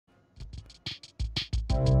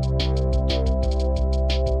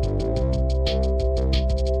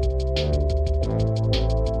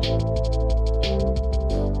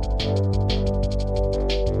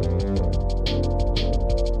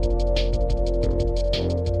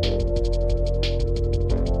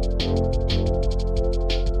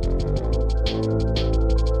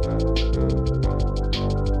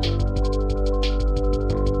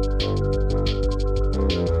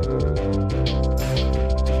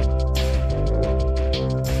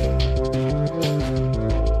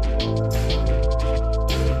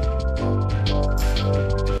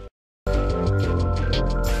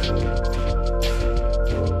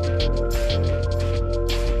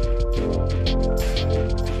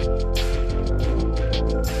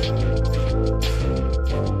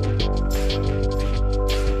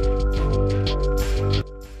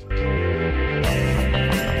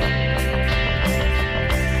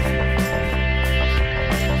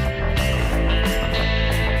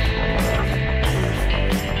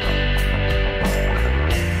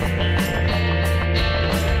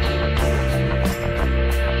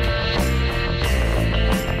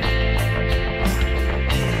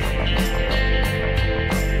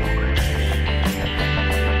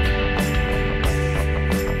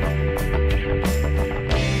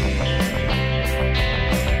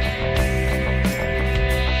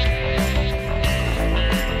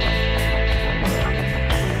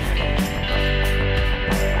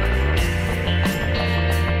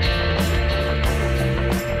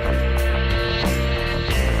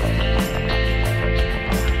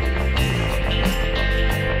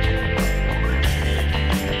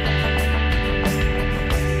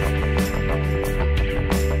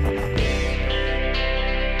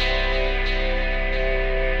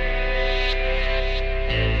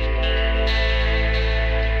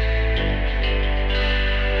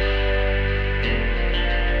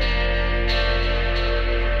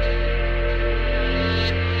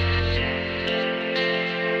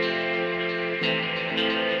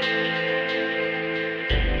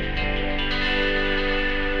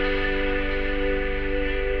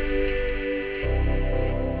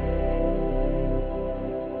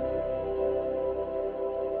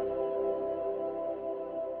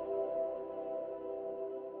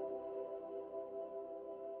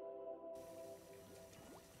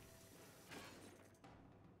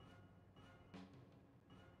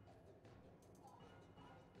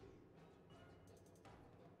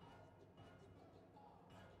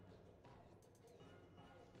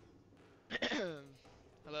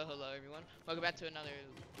Hello everyone. Welcome back to another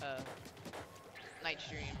night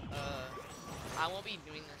stream. I won't be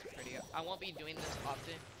doing this I won't be doing this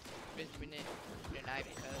often. Just doing it tonight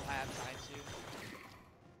because I have time to.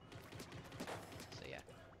 So yeah.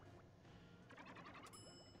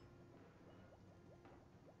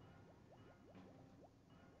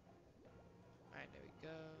 Alright, there we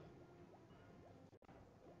go.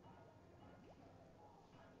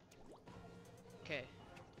 Okay.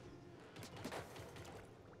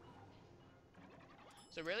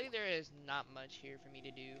 So really there is not much here for me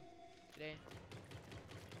to do today.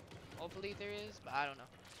 Hopefully there is, but I don't know.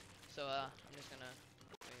 So I'm just gonna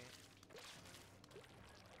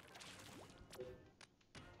wait.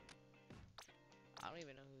 I don't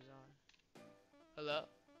even know who's on. Hello?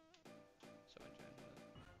 Someone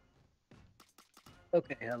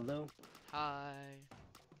joined. Okay, hello. Hi.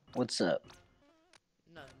 What's up?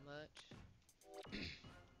 Not much.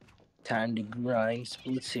 Time to grind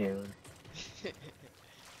Splatoon.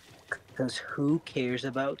 Cause who cares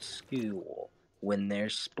about school when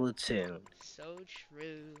there's Splatoon? So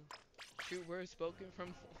true. True words spoken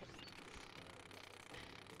from.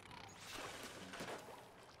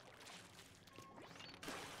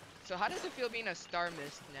 So how does it feel being a star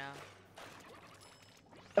mist now?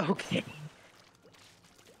 Okay.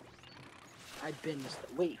 I've been.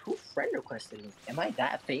 Wait, who friend requested me? Am I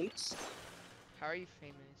that famous? How are you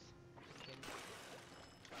famous?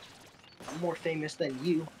 I'm more famous than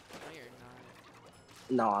you. No, you're not.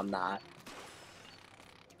 No, I'm not.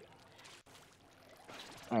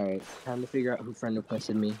 Alright, time to figure out who friend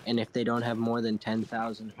requested me. And if they don't have more than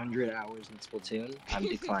 10,000 hours in Splatoon, I'm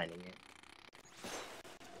declining it.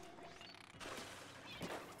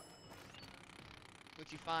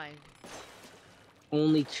 What'd you find?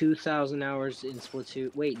 Only 2,000 hours in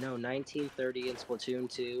Splatoon. Wait, no, 1930 in Splatoon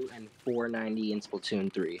 2 and 490 in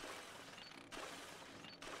Splatoon 3.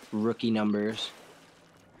 Rookie numbers.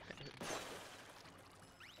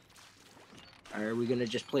 Are we gonna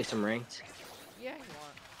just play some ranked? Yeah, you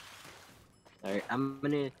want. Alright, I'm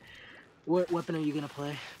gonna. What weapon are you gonna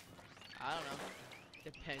play? I don't know.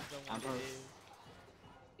 Depends on what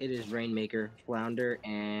it is. It is Rainmaker, Flounder,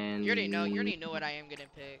 and. You already know. You already know what I am gonna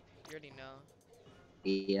pick. You already know.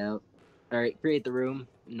 Yep. Alright, create the room.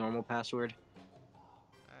 Normal password.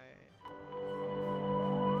 Alright.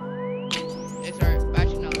 It's our.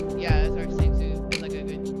 Actually, no. Yeah, it's our same too. It's like a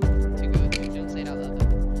good to go to. Don't say it out loud though.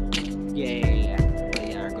 Yeah. But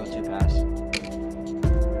yeah, our go-to pass.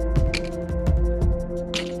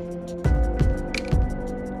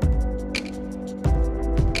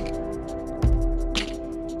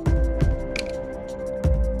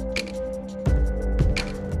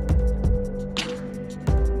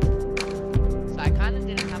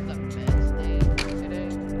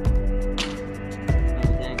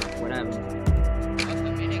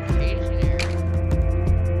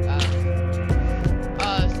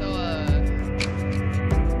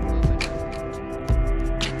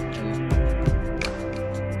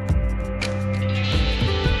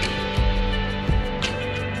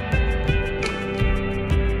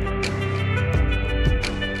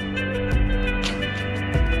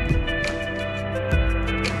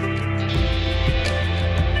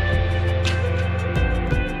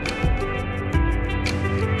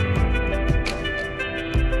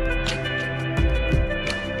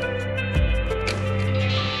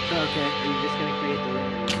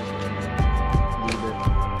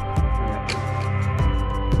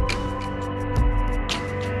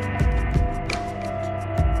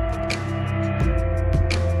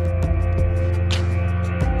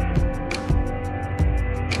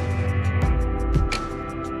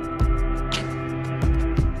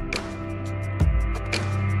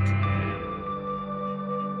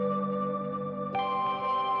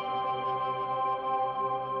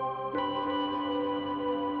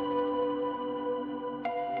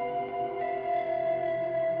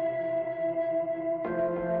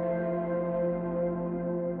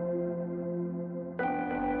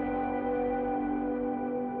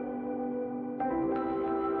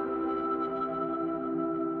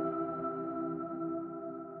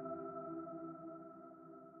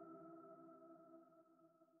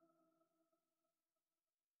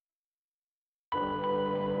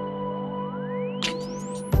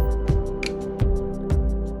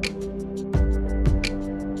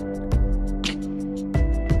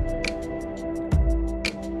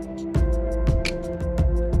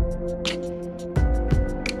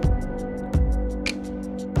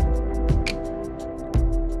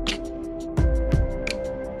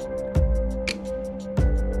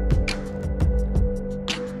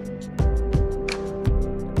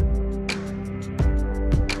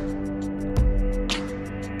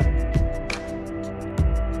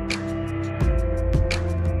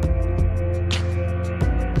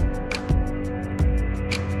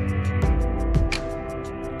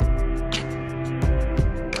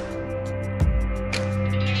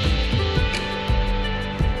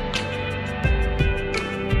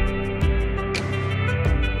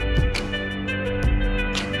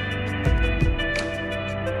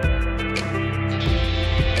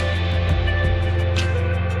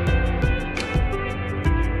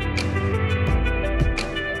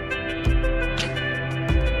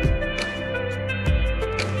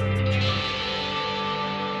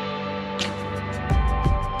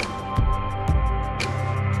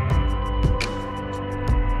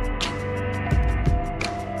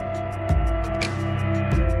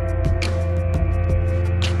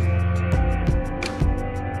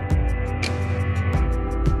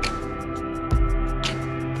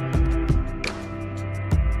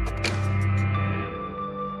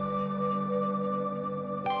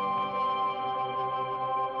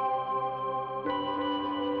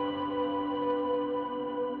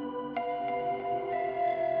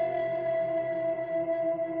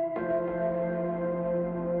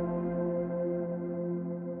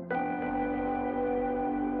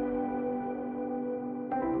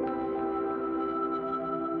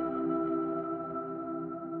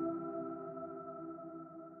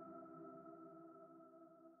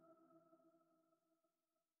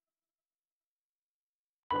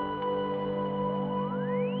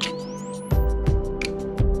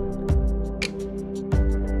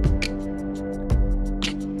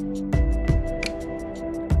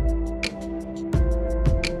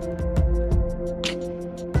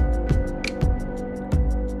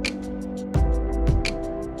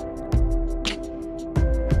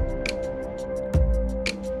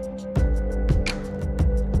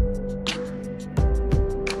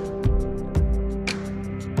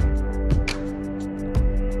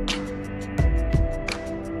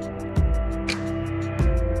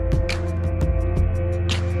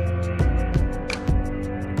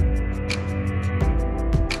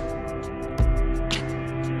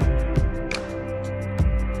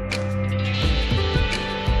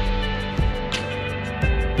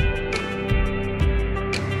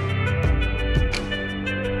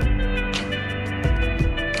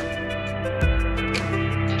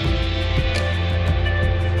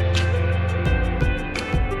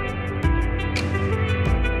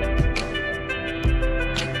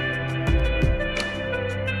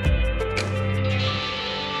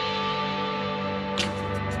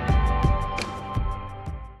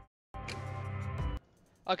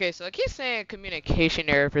 Okay, so I keep saying communication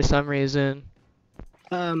error for some reason.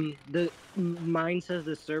 Mine says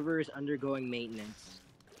the server is undergoing maintenance,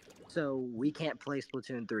 so we can't play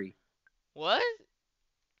Splatoon 3. What?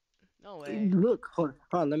 No way. Look, hold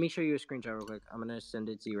on, let me show you a screenshot real quick. I'm gonna send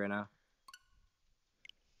it to you right now.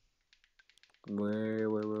 Where?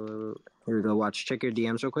 Here we go. Watch. Check your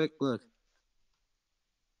DMs real quick. Look.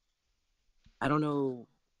 I don't know.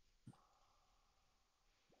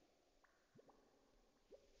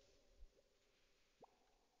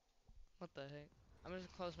 What the heck? I'm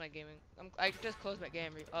just close my gaming. I just closed my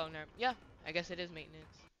game. Oh no. Yeah. I guess it is maintenance.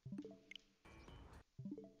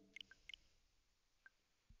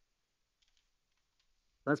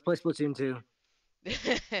 Let's play Splatoon 2.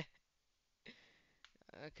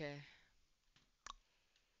 Okay.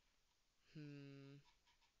 Hmm.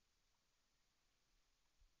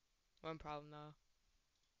 One problem though.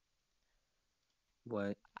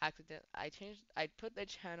 What? I put the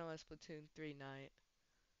channel as Splatoon 3 Night.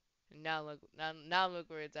 And now look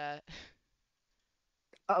where it's at.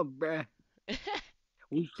 Oh, bruh.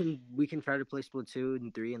 We can try to play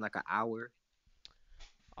Splatoon 3 in like an hour.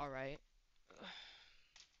 All right.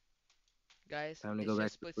 Guys, Time to it's go back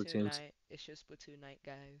just to Splatoon Splatoon. Night. It's just Splatoon Night,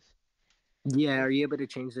 guys. Yeah, are you able to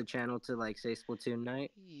change the channel to like say Splatoon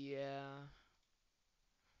Night? Yeah.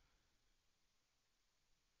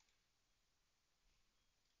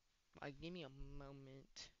 Give me a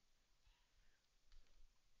moment.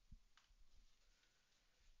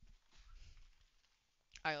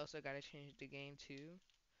 I also gotta change the game too,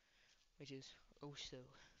 which is oh so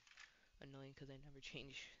annoying because I never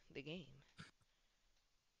change the game.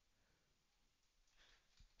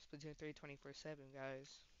 Splatoon 3 24/7,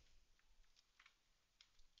 guys.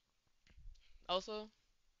 Also,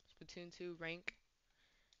 Splatoon 2 rank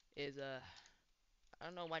is I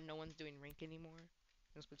don't know why no one's doing rank anymore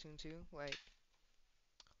in Splatoon 2. Like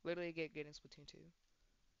literally get good in Splatoon 2.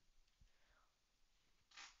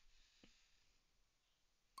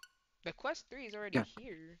 The quest 3 is already Yeah.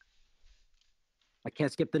 here. I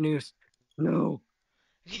can't skip the news. No.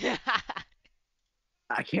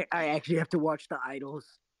 I can't. I actually have to watch the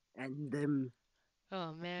idols and them.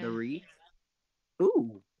 Oh man. The Reef.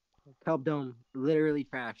 Ooh. Kelp Dome. Literally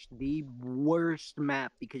trash. The worst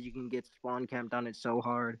map because you can get spawn camped on it so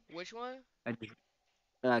hard. Which one?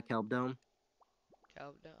 Kelp Dome.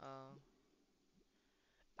 Countdown.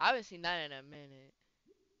 I haven't seen that in a minute.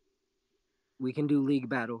 We can do League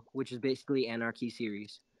Battle, which is basically Anarchy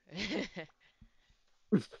series. The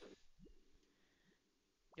only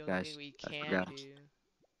thing Guys, we I can forgot. do.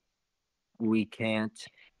 We can't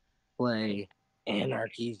play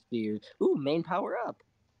Anarchy series. Ooh, main power up.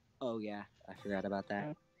 Oh yeah, I forgot about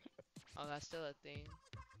that. Oh, that's still a thing.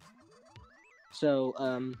 So,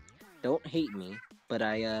 don't hate me, but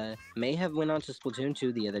I may have went on to Splatoon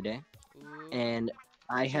 2 the other day, Ooh. and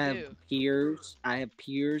I What'd you have do? peers. I have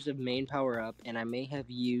peers of main power up, and I may have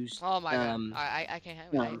used Oh my god. I can't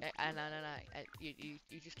have it. um, No.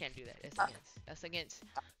 You just can't do that. That's against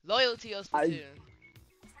loyalty of I Splatoon.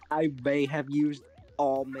 I may have used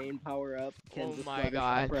all main power up. Oh Ken's my Splattershot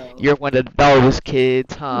god. Pro. You're one of those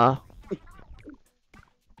kids, huh?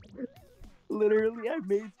 Literally, I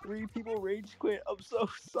made 3 people rage quit. I'm so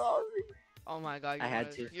sorry. Oh my god, I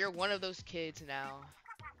had to. you're one of those kids now.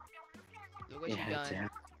 Look what It you had done. to.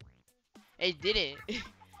 It didn't.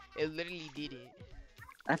 It literally didn't.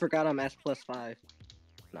 I forgot I'm S+5.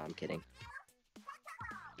 No, I'm kidding.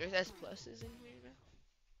 There's S pluses in here now.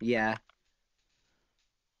 Yeah.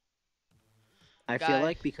 I feel Guys.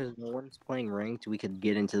 like because no one's playing ranked, we could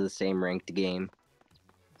get into the same ranked game.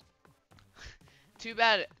 Too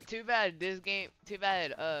bad this game,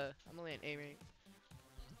 I'm only an A rank.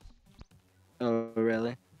 Oh,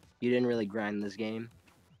 really? You didn't really grind this game?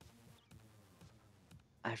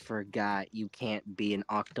 I forgot you can't be an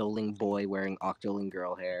Octoling boy wearing Octoling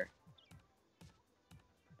girl hair.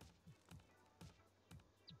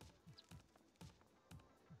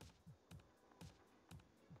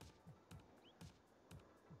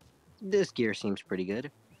 This gear seems pretty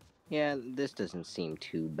good. Yeah, this doesn't seem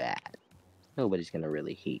too bad. Nobody's gonna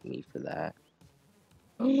really hate me for that.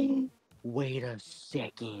 Wait a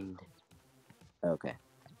second. Okay.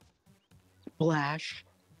 Flash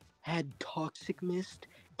had Toxic Mist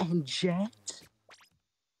and Jet?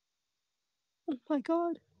 Oh my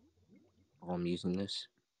god. Oh, I'm using this.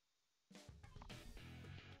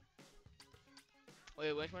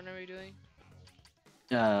 Wait, which one are we doing?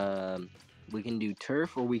 We can do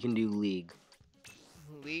Turf or we can do League.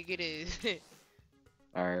 League it is.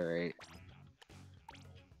 Alright.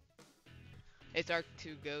 It's our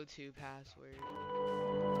go-to password.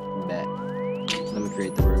 Bet. Let me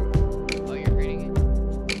create the room. Oh, you're creating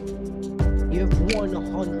it? You have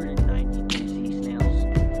 192 sea snails.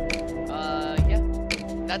 Yeah.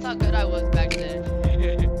 That's how good I was back then.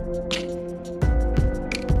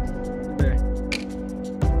 Bruh.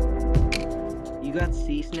 You got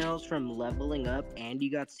sea snails from leveling up, and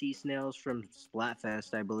you got sea snails from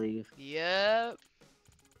Splatfest, I believe. Yep.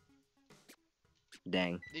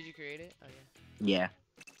 Dang. Did you create it? Oh yeah. Yeah.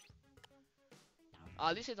 Oh,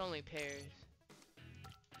 at least it's only pairs,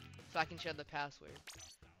 so I can share the password.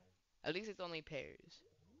 At least it's only pairs.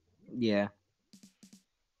 Yeah.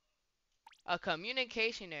 A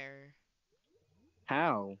communication error.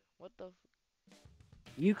 How? What the?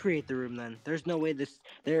 You create the room then. There's no way this.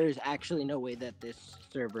 There is actually no way that this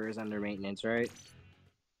server is under maintenance, right?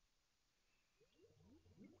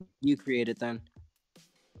 You create it then,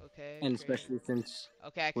 Okay, and create. especially since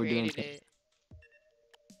Okay, I we're doing. created it.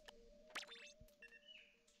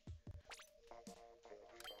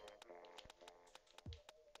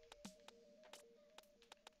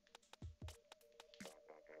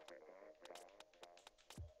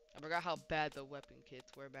 I forgot how bad the weapon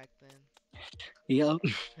kits were back Yup.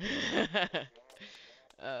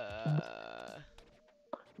 then. uh,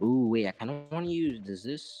 Ooh, wait. I kind of want to use. Does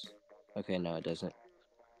this? Okay, no, it doesn't.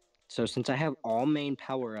 So since I have all main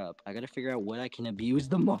power up, I gotta figure out what I can abuse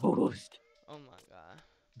the most. oh my god.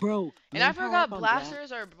 Bro, And I main power up forgot on blast.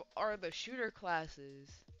 blasters are the shooter classes.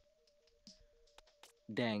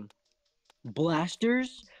 Dang.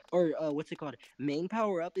 Blasters or what's it called? Main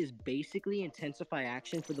power up is basically intensify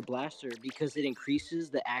action for the blaster because it increases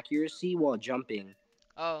the accuracy while jumping.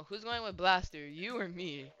 Oh, who's going with blaster? You or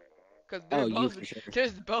me? Cause Oh, you for sure.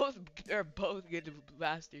 they're both good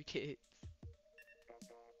blaster kits.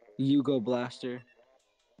 You go blaster.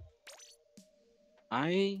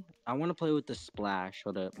 I want to play with the splash.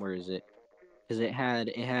 Hold up, where is it? Because it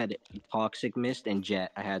had toxic mist and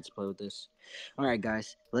jet. I had to play with this. All right,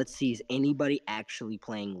 guys, let's see. Is anybody actually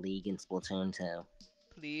playing League in Splatoon 2?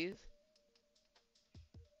 Please.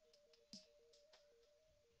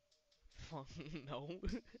 No.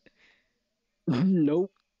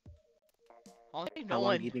 Nope. I don't think How no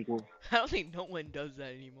long do one. you think we'll? I don't think no one does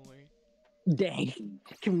that anymore. Dang,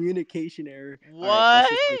 communication error. All right,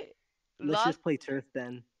 What? let's Lost? just play turf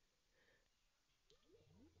then.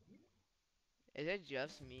 Is it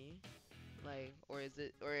just me? Like, or is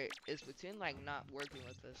Splatoon like not working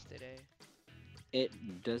with us today? It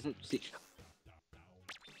doesn't see.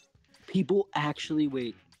 People actually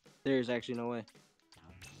wait. There's actually no way.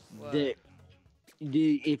 What? The,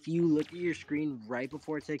 if you look at your screen right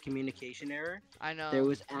before it said communication error, I there know.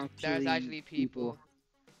 was There's actually actually people. people.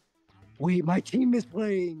 Wait, my team is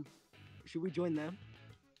playing. Should we join them?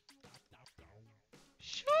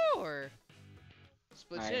 Sure.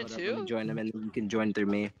 All right, Splatoon hold up. Let me 2? join them, and then you can join through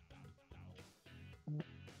me.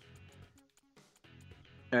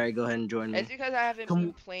 All right, go ahead and join It's me. because I haven't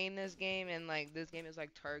been Come, playing this game and like this game is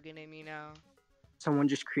like targeting me now. someone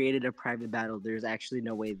just created a private battle. There's actually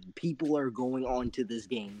no way people are going on to this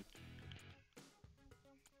game.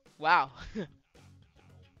 Wow.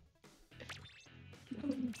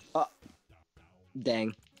 Uh,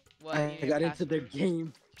 Dang. What? I You need a got into their password?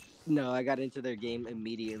 game. No, I got into their game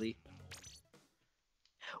immediately.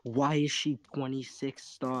 Why is she 26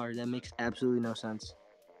 star? That makes absolutely no sense.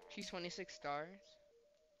 She's 26 stars?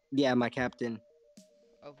 Yeah, my captain.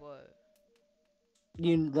 Of what?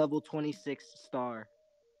 You level 26 star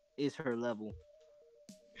is her level.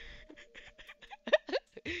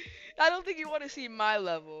 I don't think you want to see my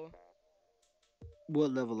level.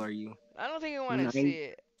 What level are you? I don't think you want to see Nine.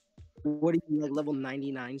 it. What are you like level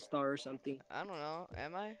 99 star or something? I don't know.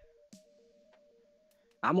 Am I?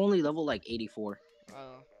 I'm only level like 84.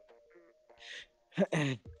 Oh.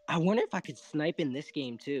 I wonder if I could snipe in this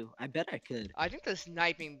game too. I bet I could. I think the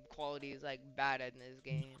sniping quality is like bad in this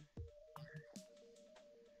game.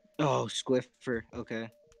 Oh, Squiffer. Okay.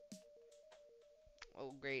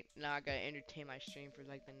 Oh great. Now I gotta entertain my stream for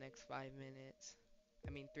like the next 5 minutes.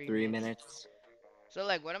 I mean 3 3 minutes. minutes. So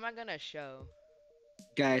like what am I gonna show?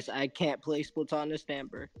 Guys, I can't play Splatoon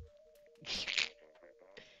Stamper.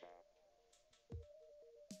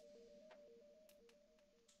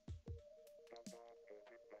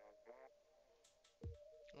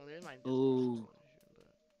 Well there's my Oh. Discord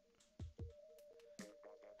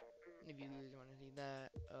but if you really wanna see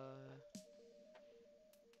that,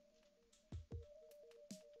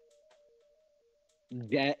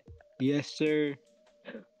 That. Yes, sir.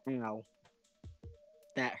 Ow.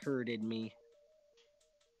 That hurted me.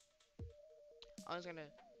 I was gonna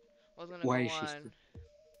Why go is she?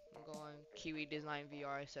 on Kiwi Design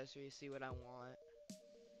VR accessories, see what I want.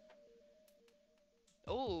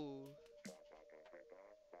 Oh,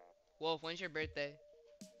 Wolf, when's your birthday?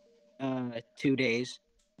 2 days.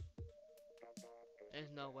 There's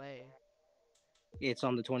no way. It's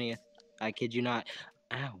on the 20th. I kid you not.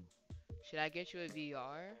 Ow. Should I get you a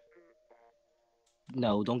VR?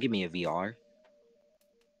 No, don't give me a VR.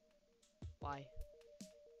 Why?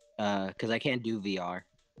 Cause I can't do VR.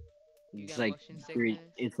 You It's got like motion three.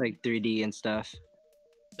 sickness? It's like 3D and stuff.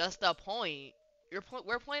 That's the point.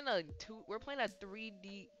 We're playing a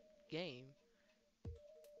 3D game.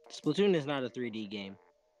 Splatoon is not a 3D game.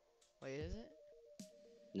 Wait, is it?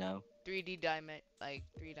 No. 3D diamond, like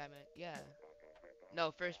 3 diamond. Yeah.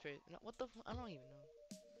 No, first person. No, what the? I don't even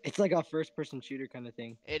know. It's like a first-person shooter kind of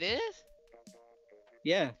thing. It is.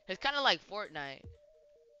 Yeah, It's kind of like Fortnite.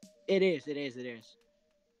 it is. It is. It is.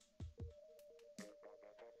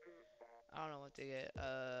 I don't know what to get.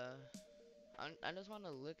 I just want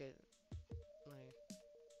to look at like.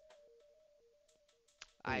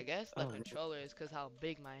 I Wait. guess the Oh. controller is cause how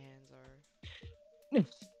big my hands are.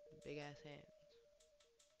 Big ass hands.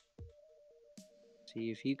 See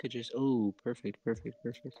if you could just. Oh, perfect, perfect,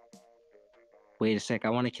 perfect. Wait a sec. I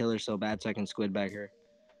want to kill her so bad so I can squid bag her.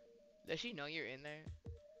 Does she know you're in there?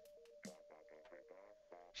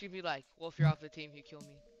 She'd be like, "Well, if you're off the team, you kill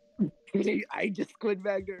me." I just squid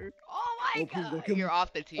bagged her. Oh my Oh, please don't god! kill me. You're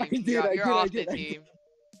off the I team. did. I You're did. I off the did. I did. team.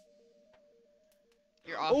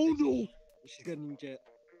 You're off Oh the no! team. She's got a new jet.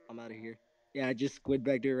 I'm out of here. Yeah, I just squid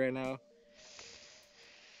bagged her right now.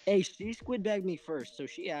 Hey, she squid bagged me first, so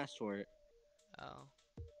she asked for it. Oh.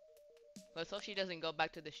 Let's hope she doesn't go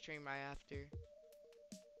back to the stream right after.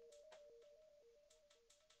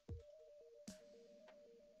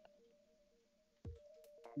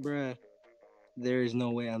 Bruh, there is no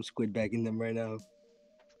way I'm squid bagging them right now.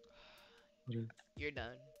 You're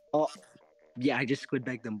done. Oh, yeah, I just squid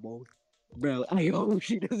bagged them both. Bro, I hope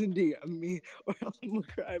she doesn't DM me or else I'm gonna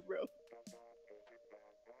cry, bro.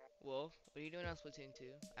 Wolf, what are you doing on Splatoon 2?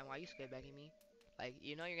 And why are you squid bagging me? Like,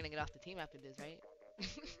 you know you're gonna get off the team after this, right?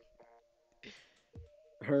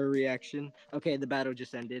 Her reaction. Okay, the battle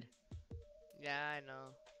just ended. Yeah, I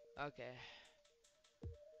know. Okay.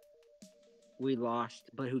 We lost,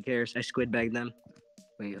 but who cares? I squid bagged them.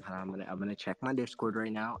 Wait, I'm gonna check my Discord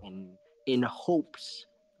right now and in hopes.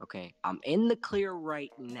 Okay, I'm in the clear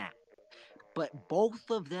right now, but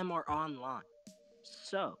both of them are online.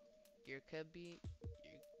 So You could be,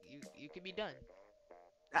 you could be done.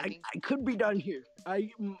 I could be done here.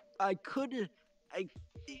 I could I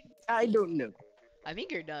I don't know. I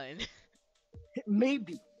think you're done.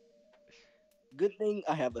 Maybe. Good thing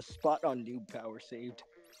I have a spot on noob power saved.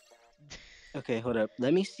 Okay, hold up.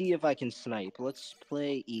 Let me see if I can snipe. Let's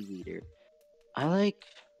play E-Leader. I like.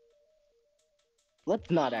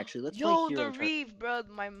 Let's not actually. Let's play Yo, the Hero Charge. Reef, bro,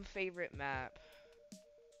 my favorite map.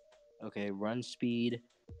 Okay, run speed,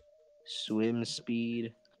 swim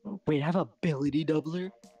speed. Wait, I have ability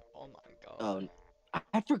doubler? Oh my god. Oh,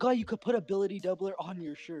 I forgot you could put ability doubler on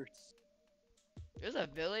your shirts. There's a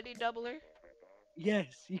ability doubler?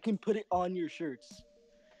 Yes, you can put it on your shirts.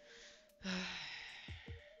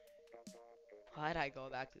 Why'd I go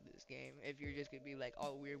back to this game if you're just gonna be like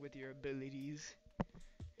all weird with your abilities?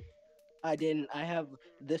 I didn't. I have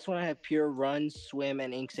this one. I have pure run, swim,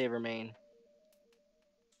 and ink saver main.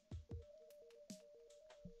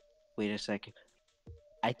 Wait a second.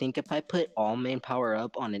 I think if I put all main power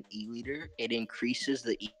up on an E-Leader, it increases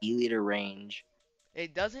the E-Leader range.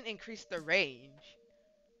 It doesn't increase the range.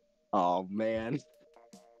 Oh man.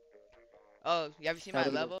 Oh, you ever seen my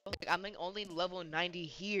level? Like, I'm like only level 90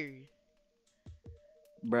 here.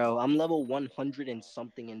 Bro, I'm level 100 and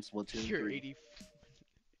something in Splatoon You're 3. 80.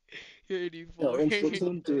 You're No, 84. in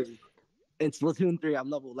Splatoon 3. In Splatoon 3, I'm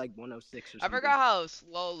level like 106 or I something. forgot how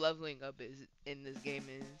slow leveling up is in this game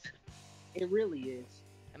is. It really is.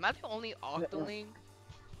 Am I the only Octoling?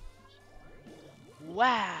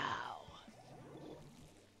 Wow.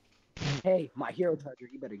 Hey, my hero charger,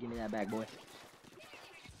 you better give me that back, boy.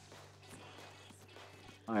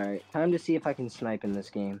 Alright, time to see if I can snipe in this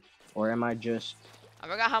game. Or am I just... I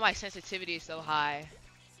forgot how my sensitivity is so high.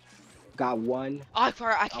 Got one. Oh, I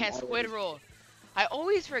can't already... squid roll. I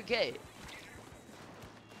always forget.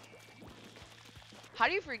 How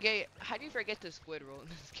do you forget to squid roll in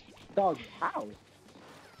this game? Dog, how?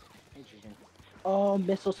 Interesting. Oh,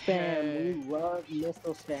 missile spam. We love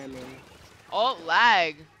missile spamming. Oh,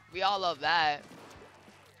 lag. We all love that.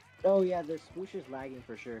 Oh yeah, the swoosh is lagging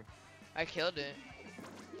for sure. I killed it.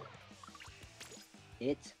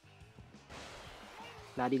 It.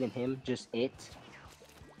 Not even him, just it.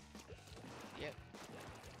 Yep.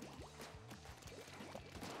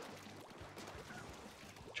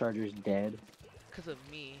 Charger's dead. Because of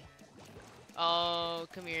me. Oh,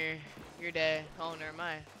 come here. You're dead. Oh, never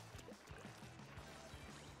mind.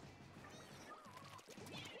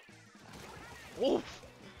 Oof.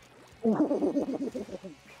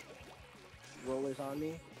 Rollers on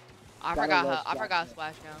me. I Gotta forgot love how. I splash. forgot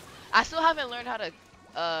splash down. I still haven't learned how to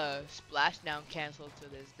splash down cancel to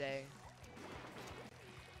this day.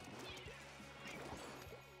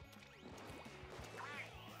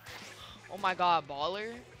 Oh my god,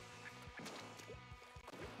 baller.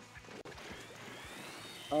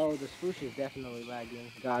 Oh, the swoosh is definitely lagging.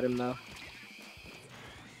 Got him though.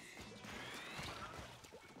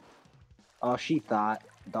 Oh, she thought.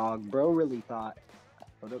 Dog, bro really thought.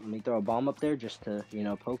 Hold up, let me throw a bomb up there just to,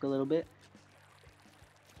 poke a little bit.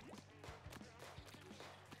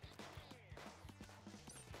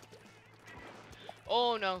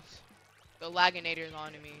 Oh no, the laginator's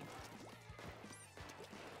on me.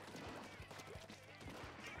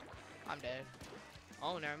 I'm dead.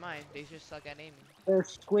 Oh, never mind. They just suck at aiming. They're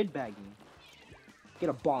squid bagging. Get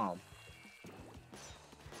a bomb.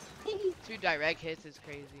 2 direct hits is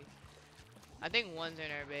crazy. I think one's in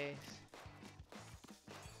our base.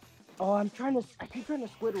 Oh, I keep trying to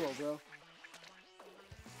squid roll, bro.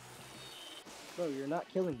 Bro, you're not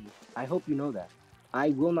killing me. I hope you know that. I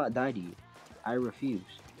will not die to you. I refuse.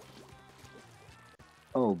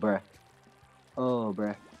 Oh, bruh. Oh,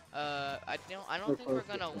 bruh. I don't think we're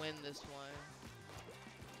gonna win this one.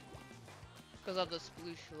 Because of the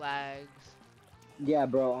sploosh lags. Yeah,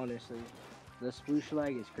 bro, honestly. The sploosh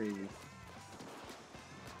lag is crazy.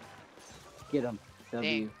 Get him.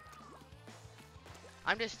 W. Dang.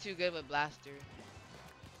 I'm just too good with blaster.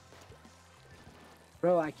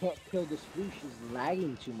 Bro, I can't kill the sploosh. He's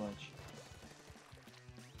lagging too much.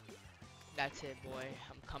 That's it, boy.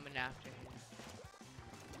 I'm coming after him.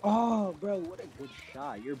 Oh, bro, what a good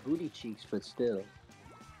shot. Your booty cheeks, but still.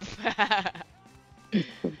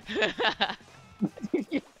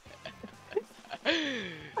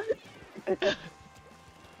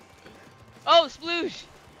 Oh, sploosh!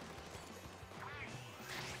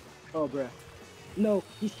 Oh, bro. No,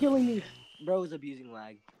 he's killing me. Bro is abusing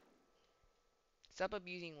lag. Stop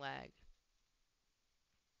abusing lag.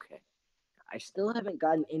 Okay. I still haven't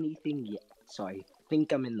gotten anything yet, so I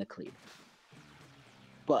think I'm in the clear.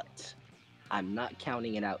 But I'm not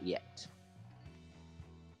counting it out yet.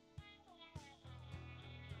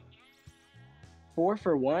 4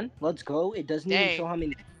 for 1. Let's go. It doesn't even show Dang. how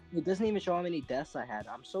many. It doesn't even show how many deaths I had.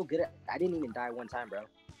 I'm so good at. I didn't even die one time, bro.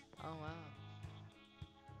 Oh, wow.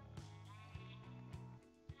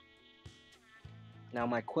 Now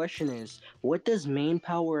my question is, what does main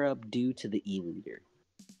power up do to the E leader?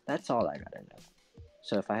 That's all I gotta know.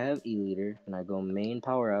 So if I have E leader and I go main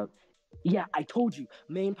power up, yeah, I told you,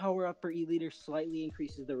 main power up for E leader slightly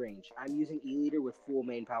increases the range. I'm using E leader with full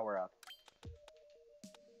main power up.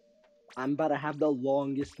 I'm about to have the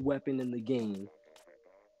longest weapon in the game.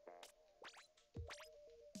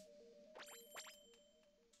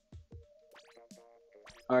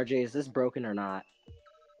 RJ, is this broken or not?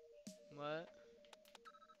 What?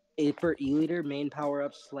 If for E leader, main power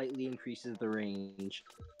up slightly increases the range.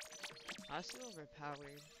 I still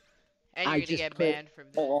overpowered. And I you're gonna just get put banned from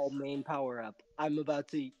this. all main power up. I'm about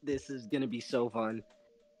to. This is gonna be so fun.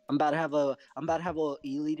 I'm about to have a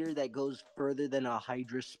E leader that goes further than a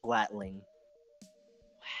Hydra Splatling.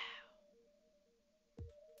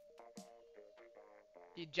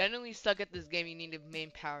 You generally suck at this game, you need a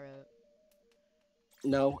main power up.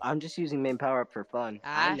 No, I'm just using main power up for fun.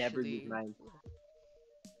 I never use Ashley. mine.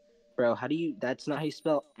 Bro, how do you? That's not how you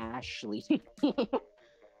spell Ashley.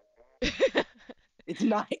 It's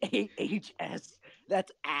not AHS.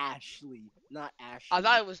 That's Ashley, not Ashley. I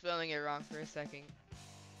thought I was spelling it wrong for a second.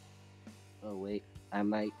 Oh wait,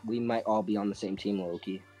 we might all be on the same team,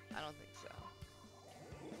 Loki. I don't think so.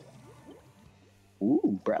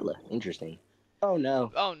 Ooh, Brella, interesting. Oh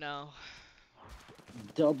no. Oh no.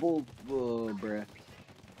 Double, bruh.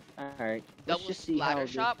 Alright, let's Double just see how splatter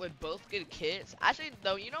this... shot with both good kits. Actually,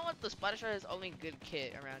 though, you know what? The splatter shot is only good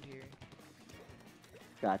kit around here.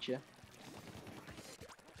 Gotcha.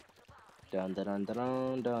 Dun dun dun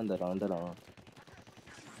dun dun dun dun dun.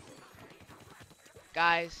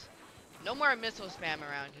 Guys, no more missile spam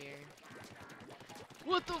around here.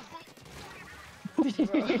 What the fuck?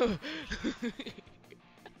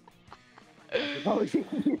 Bro.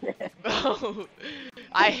 Bro,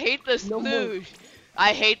 I hate the sploosh.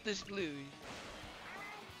 I hate the sploosh.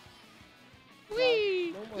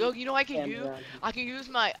 Whee! Yo, you know what I can do? I can use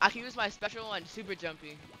my special on super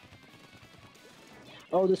jumping.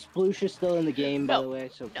 Oh, the sploosh is still in the game, by the way,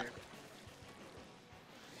 so no.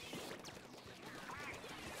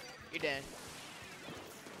 You're dead.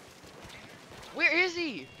 Where is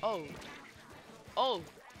he? Oh. Oh.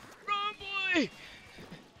 Run, boy!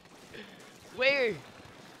 Where?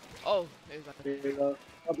 Oh, there you go.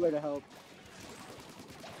 Up there to help.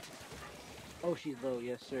 Oh, she's low.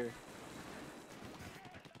 Yes, sir.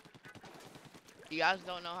 You guys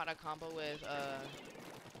don't know how to combo with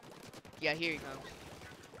yeah, here he comes.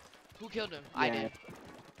 Who killed him? I Yeah. did.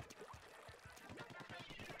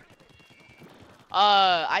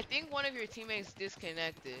 I think one of your teammates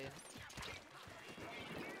disconnected.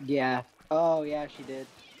 Yeah. Oh, yeah, she did.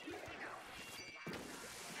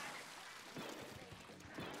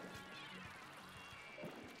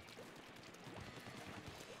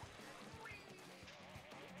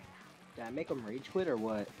 Did I make him rage quit or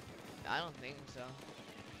what? I don't think so.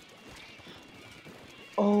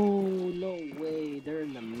 Oh, no way. They're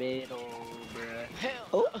in the middle, bruh. Hell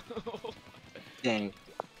Oh, no. dang.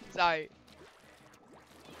 Sorry.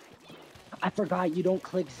 I forgot you don't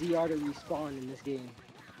click ZR to respawn in this game.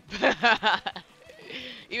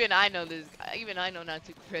 Even I know this. Even I know not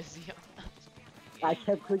to press the. I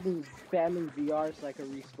kept clicking, spamming ZR so I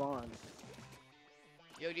could respawn.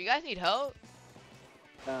 Yo, do you guys need help?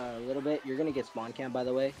 A little bit. You're gonna get spawn cam, by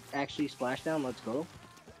the way. Actually, splashdown. Let's go.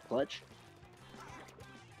 Clutch.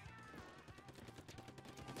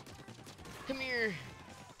 Come here.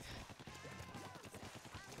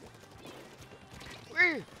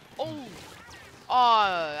 Where? Oh.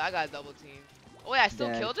 Oh, I got double teamed. Oh wait, I still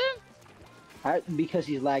Dead. killed him? Because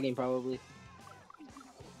he's lagging, probably.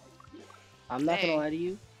 I'm not gonna Dang. lie to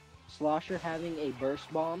you. Slosher having a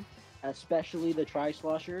burst bomb, especially the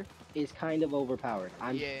tri-slosher, is kind of overpowered.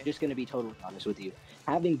 I'm Yeah. just gonna be totally honest with you.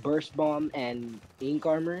 Having burst bomb and ink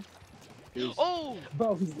armor is. Oh!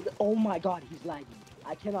 Bro, oh my god, he's lagging.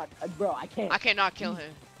 I cannot, bro, I can't. I cannot kill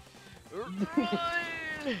him. Run!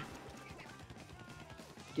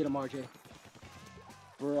 Get him, RJ.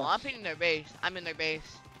 Oh, I'm hitting their base. I'm in their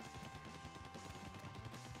base.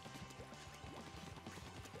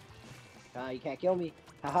 You can't kill me.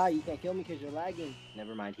 Haha, you can't kill me because you're lagging.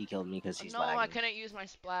 Never mind, he killed me because he's No, lagging. I couldn't use my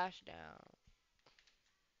splashdown.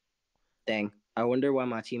 Dang. I wonder why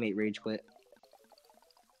my teammate rage quit.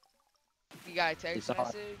 You got a text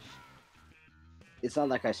message? It's not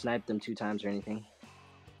like I sniped them 2 times or anything.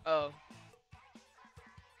 Oh.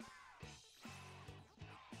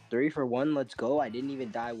 3 for 1, let's go. I didn't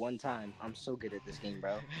even die 1 time. I'm so good at this game,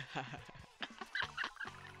 bro.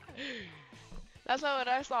 That's not what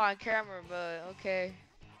I saw on camera, but okay.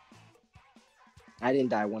 I didn't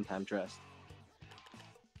die 1 time, trust.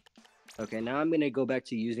 Okay, now I'm gonna go back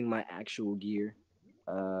to using my actual gear.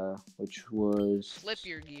 Which was... Flip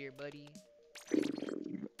your gear, buddy.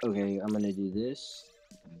 Okay, I'm gonna do this,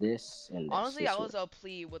 and this. Honestly, this I way. was a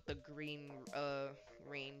plea with the green,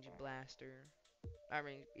 range blaster. I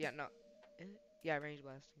mean, yeah, no. Yeah, range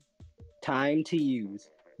blaster. Time to use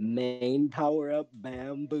main power-up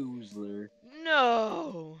Bamboozler.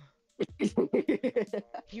 No!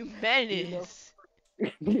 You menace!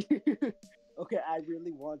 Okay, I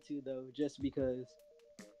really want to, though, just because.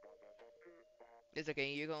 It's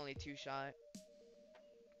okay, you got only 2 shot.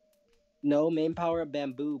 No, main power up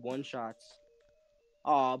Bamboo, 1-shots.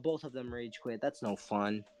 Aw, both of them rage quit. That's no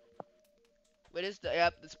fun. But it's the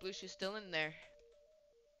sploosh is still in there.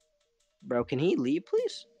 Bro, can he leave,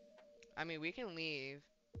 please? I mean, we can leave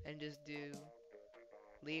and just do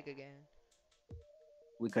league again.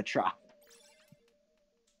 We could try.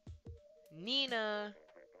 Nina!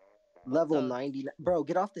 Level the- 90. Bro,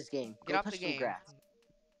 get off this game. Get Go off touch the some game. grass.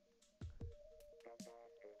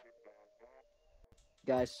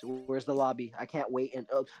 Guys, where's the lobby? I can't wait and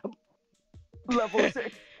level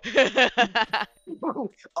 6.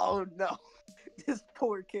 Oh no. This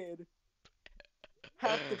poor kid.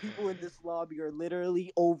 Half the people in this lobby are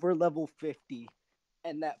literally over level 50.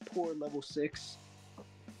 And that poor level 6.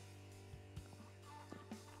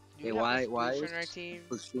 Do we Hey, have a why sploosh is on our team?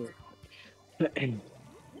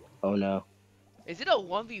 Oh no. Is it a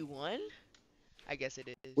 1v1? I guess it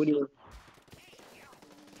is. What do you...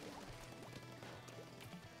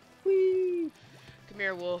 Whee! Come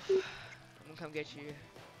here, Wolf. I'm gonna come get you.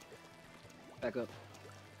 Back up.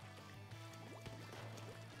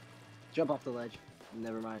 Jump off the ledge.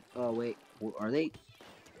 Never mind. Oh wait, are they?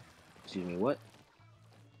 Excuse me. What?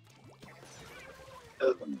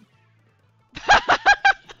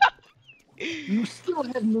 You still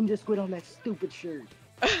have Ninja Squid on that stupid shirt.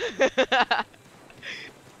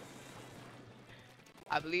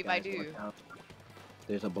 I believe Guys, I do. watch out.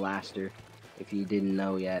 There's a blaster. If you didn't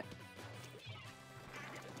know yet.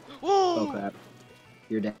 Whoa! Oh crap.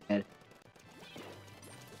 You're dead.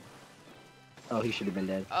 Oh, he should have been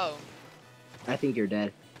dead. Oh, I think you're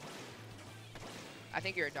dead. I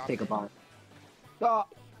think you're adopted. Take a bomb. Oh!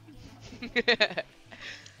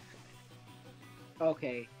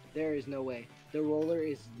 Okay, there is no way. The roller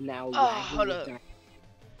is now Oh, lagging hold with up. that.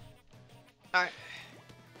 Alright.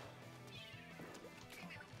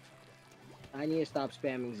 I need to stop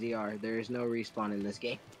spamming ZR. There is no respawn in this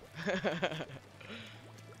game.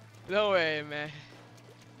 No way, man.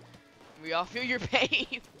 We all feel your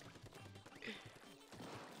pain.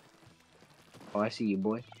 Oh, I see you,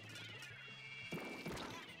 boy.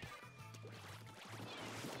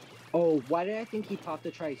 Oh, why did I think he popped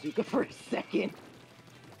the Trizuka for a second?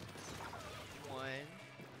 One.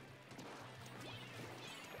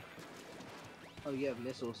 Oh, you have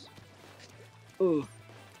missiles. Ooh.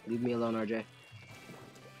 Leave me alone, RJ.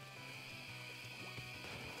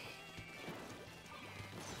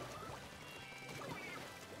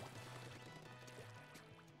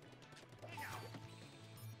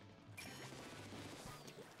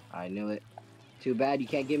 I knew it. Too bad you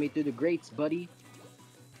can't get me through the grates, buddy.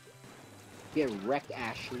 Get wrecked,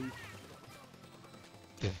 Ashley.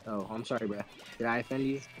 Oh, I'm sorry, bro. Did I offend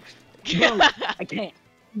you? No, I can't.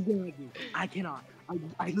 I cannot.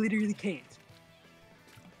 I literally can't.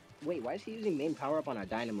 Wait, why is he using main power up on a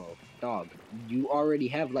dynamo? Dog, you already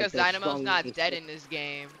have like Because the Dynamo's strongest. not dead in this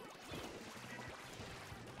game.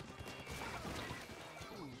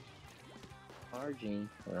 RJ,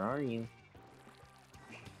 where are you?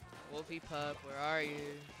 Wolfie Pup, where are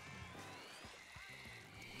you?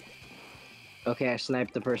 Okay, I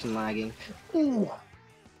sniped the person lagging. Ooh.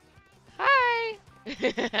 Hi!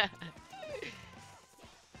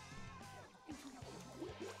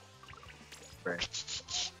 Right.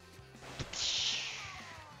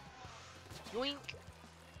 Yoink!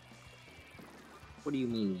 What do you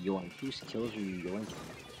mean yoink? Whose kills are you yoinking?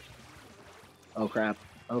 Oh crap.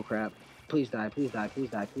 Oh crap. Please die, please die, please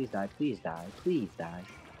die, please die, please die, please die.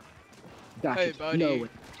 Gotcha. Hey, buddy. No way.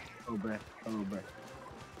 Oh bruh. Oh bruh.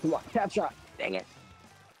 Come on, tap shot. Dang it.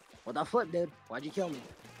 What the flip, dude? Why'd you kill me?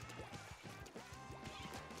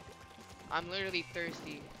 I'm literally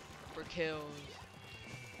thirsty for kills.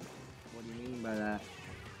 What do you mean by that?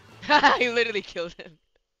 I literally killed him.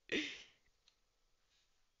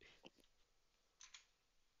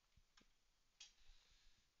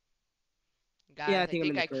 Yeah, Guys, I I think I'm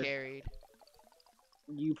in think the I clear. carried.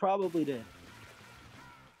 You probably did.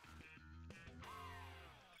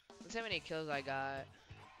 Let's see how many kills I got.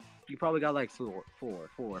 You probably got like four.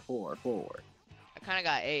 I kind of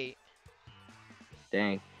got 8.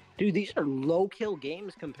 Dang. Dude, these are low kill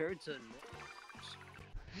games compared to.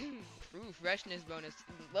 Ooh, freshness bonus.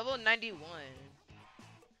 Level 91.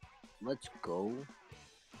 Let's go.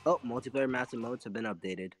 Oh, multiplayer maps and modes have been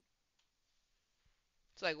updated.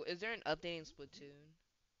 So, like, is there an update in Splatoon?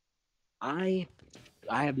 I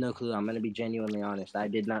I have no clue. I'm gonna be genuinely honest. I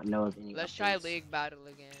did not know of any Let's try updates. League Battle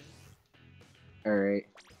again. Alright.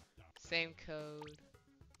 Same code.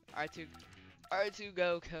 R2, R2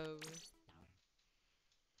 go code.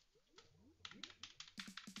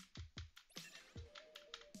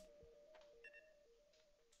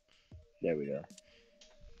 There we go.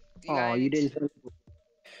 You got Oh, any? you didn't.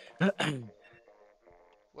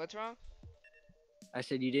 What's wrong? I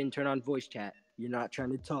said you didn't turn on voice chat. You're not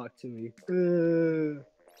trying to talk to me.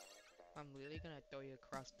 I'm literally gonna throw you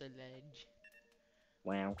across the ledge.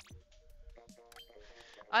 Wow.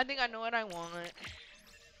 I think I know what I want.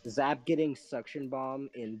 Zap getting suction bomb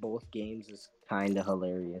in both games is kind of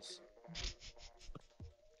hilarious.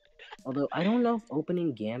 Although I don't know if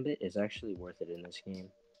opening Gambit is actually worth it in this game.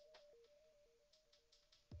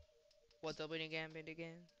 What's opening gambit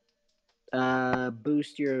again?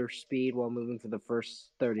 Boost your speed while moving for the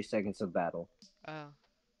first 30 seconds of battle. Oh,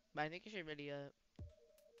 but I think you should ready up.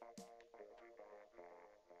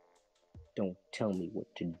 Don't tell me what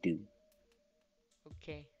to do.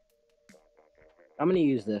 Okay. I'm gonna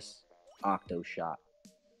use this Octo Shot.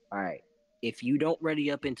 Alright. If you don't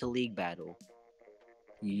ready up into League Battle,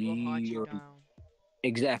 He will haunt you you're... down.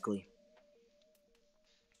 Exactly.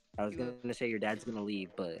 I was He will. gonna say your dad's gonna leave,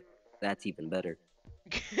 but that's even better.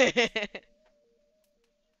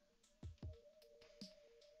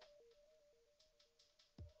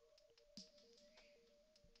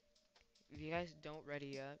 If you guys don't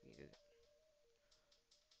ready up,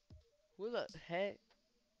 who the heck?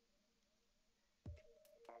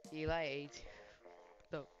 Eli ate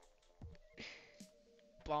the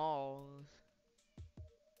balls.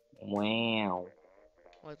 Wow.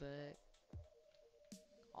 What the heck?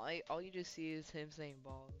 All you just see is him saying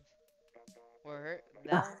balls. Or hurt?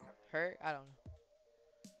 Them? Hurt? I don't know.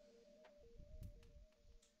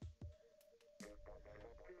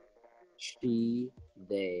 She,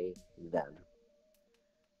 they, them.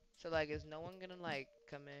 So like, is no one gonna like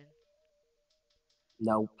come in?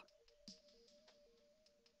 Nope.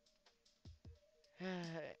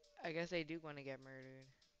 I guess they do want to get murdered.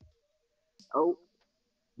 Oh,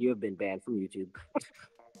 you have been banned from YouTube.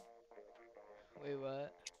 Wait,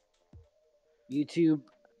 what? YouTube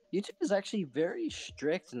YouTube is actually very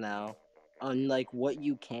strict now on like what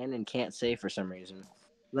you can and can't say for some reason.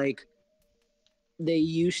 Like they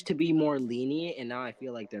used to be more lenient and now I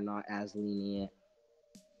feel like they're not as lenient.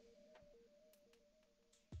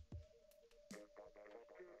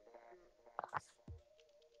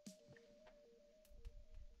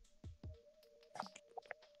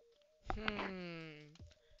 Hmm.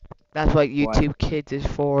 That's what What? YouTube Kids is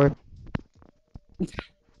for.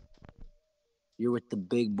 You're with the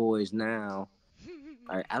big boys now.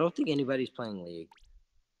 All right, I don't think anybody's playing League.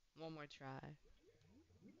 One more try.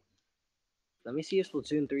 Let me see if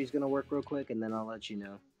Splatoon 3 is going to work real quick and then I'll let you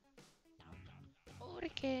know.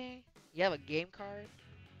 Okay. You have a game card?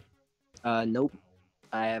 Nope.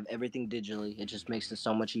 I have everything digitally. It just makes it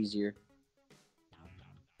so much easier.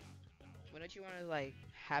 Why don't you want to like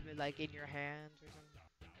have it like in your hands or something?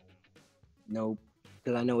 Nope.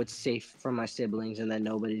 Because I know it's safe for my siblings and that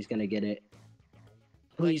nobody's going to get it.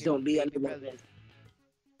 Like Please your don't be baby under my brother. bed.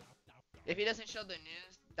 If he doesn't show the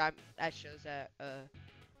news, that shows that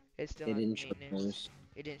it's still It under didn't show maintenance. news.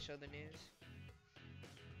 It didn't show the news.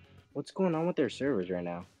 What's going on with their servers right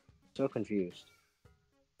now? So confused.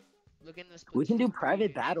 Look in the We can do Splatoon 3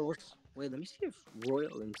 private news. battles. Wait, let me see if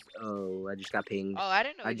Royal and oh, I just got pinged. Oh, I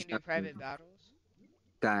didn't know I we can just do got pinged. private battles.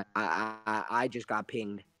 I just got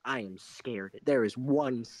pinged. I am scared. There is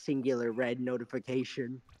one singular red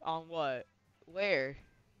notification. On what? Where?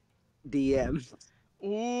 DM.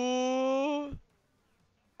 Ooh.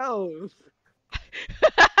 Oh,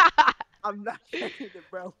 I'm not checking it,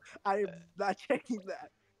 bro. I am not checking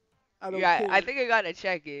that. I don't Yeah, I care. think I gotta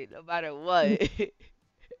check it no matter what.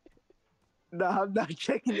 No, I'm not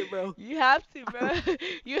checking it, bro. You have to, I'm bro.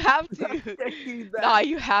 You have not to. checking Nah, that.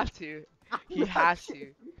 you have to. I'm He not has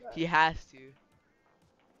to. checking that. He has to.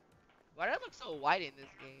 Why do I look so white in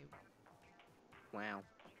this game? Wow.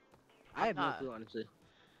 I I'm have no not. clue, honestly.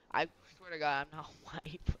 I swear to God, I'm not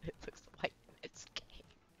white, but it looks white in this game.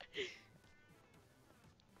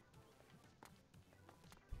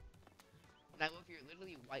 And I look, you're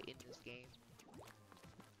literally white in this game.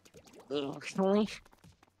 Actually,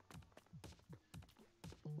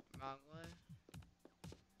 Wrong one.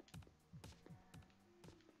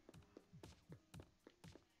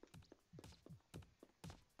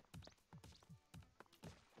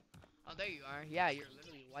 Oh, there you are. Yeah, you're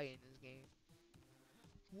literally white in this game.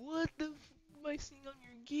 What the am I seeing on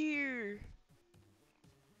your gear?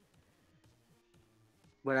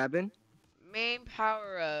 what happened? Main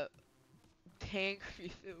power up. Tank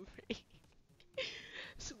refill rate.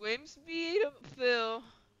 Swim speed fill.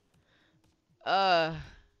 Uh,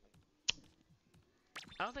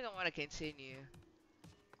 I don't think I want to continue.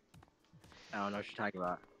 I don't know what you're talking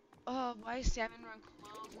about. Why is Salmon Run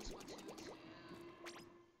closed in Splatoon 2?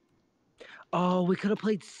 Oh, we could have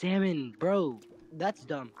played salmon, bro. That's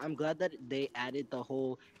dumb. I'm glad that they added the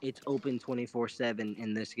whole it's open 24/7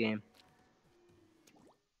 in this game.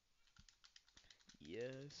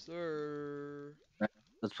 Yes, sir.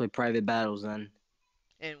 Let's play private battles then.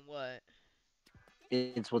 And what?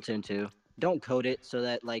 In Splatoon 2. Don't code it so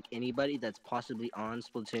that like anybody that's possibly on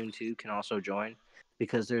Splatoon 2 can also join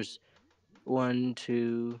because there's one,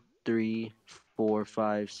 two, three, four,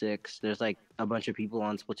 five, six. There's like a bunch of people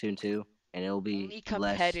on Splatoon 2 and it'll be Only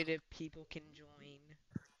less competitive people can join.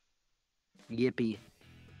 yippee.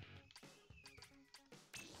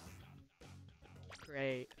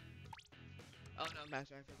 Great. Oh no,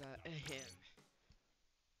 Master, I forgot. Him.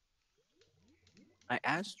 I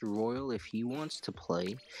asked Royal if he wants to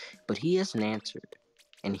play, but he hasn't answered.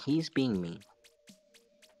 And he's being mean.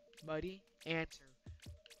 Buddy, answer.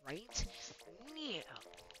 Right? Now.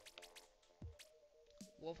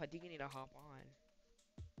 Wolf, I think you need to hop on.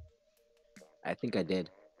 I think I did.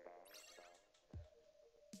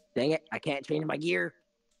 Dang it, I can't change my gear.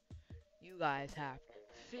 You guys have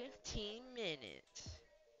 15 minutes.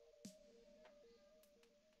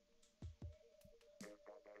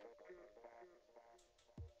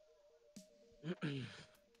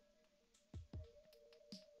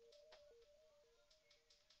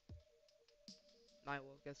 My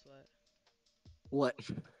Wolf, guess what? What?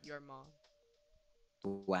 Your mom.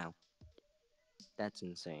 Wow. That's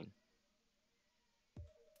insane.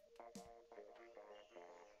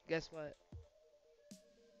 Guess what?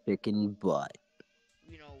 Chicken butt.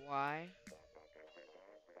 You know why?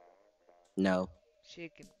 No.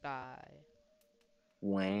 Chicken thigh.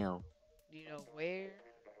 Wow. Do you know where?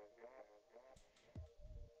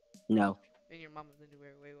 No. In your mama's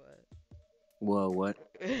underwear. Wait, Whoa, what? what?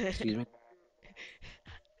 Excuse me?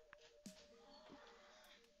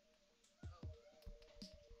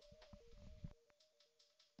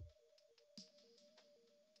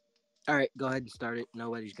 All right, go ahead and start it.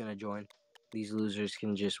 Nobody's gonna join. These losers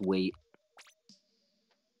can just wait.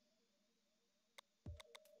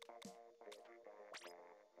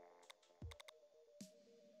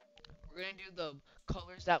 We're gonna do the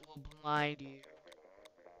colors that will blind you.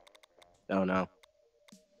 Oh no.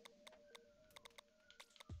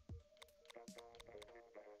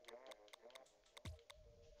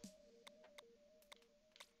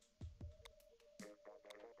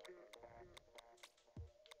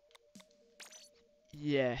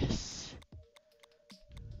 Yes.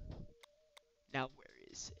 Now where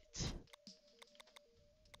is it?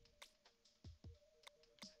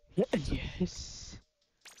 Yes.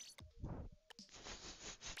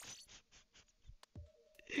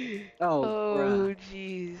 Oh, bruh. Oh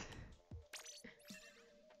jeez.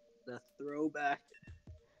 The throwback.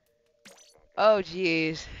 Oh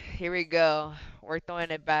jeez. Here we go. We're throwing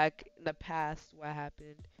it back in the past. What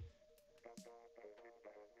happened?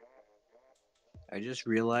 I just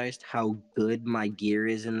realized how good my gear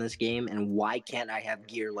is in this game, and why can't I have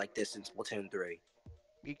gear like this in Splatoon 3?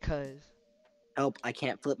 Because. Help, I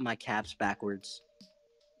can't flip my caps backwards.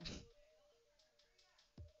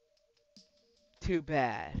 Too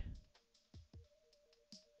bad.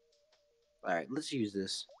 Alright, let's use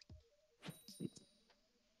this.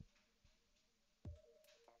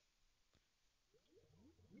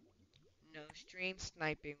 No stream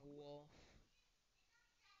sniping, Wolf.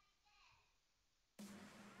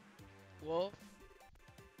 Wolf?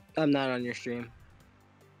 I'm not on your stream.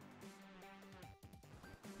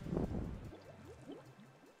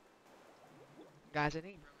 Guys, I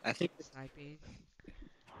think I Rome's think. sniping.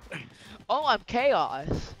 Oh, I'm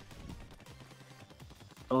chaos.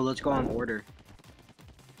 Oh, let's go on order.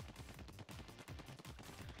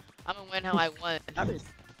 I'm gonna win how I won.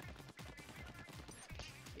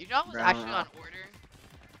 You know I was actually on order?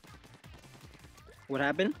 What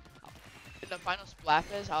happened? In the final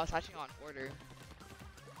Splatfest, I was actually on order.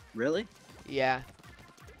 Really? Yeah.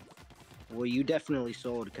 Well, you definitely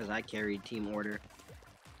sold because I carried team order.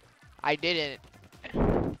 I didn't.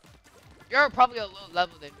 You're probably a low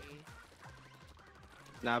level than me.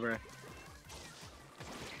 Nah, bro.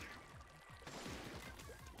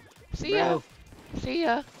 See ya. Bro. See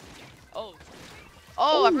ya. Oh.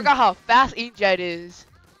 Oh, I forgot how fast Inkjet is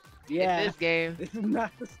Yeah. in this game. This is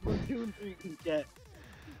not the Splatoon 3 yet.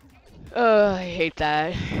 I hate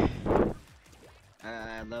that.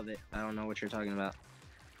 I love it. I don't know what you're talking about.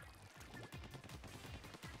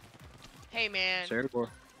 Hey, man. Sir,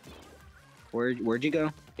 where'd you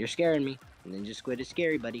go? You're scaring me. Ninja Squid is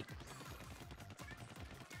scary, buddy.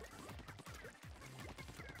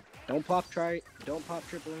 Don't pop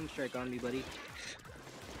triple aim strike on me, buddy.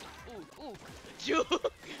 Ooh.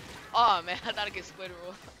 Juke. Oh, man. I thought I'd get squid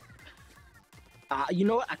roll. You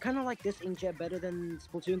know what? I kind of like this inkjet better than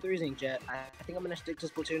Splatoon 3's inkjet. I think I'm gonna stick to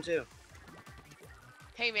Splatoon 2.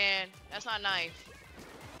 Hey, man. That's not nice.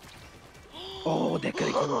 Oh, that could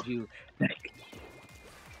have killed you.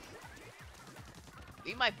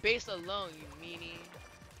 Leave my base alone, you meanie.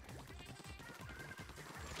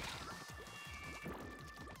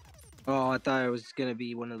 Oh, I thought it was gonna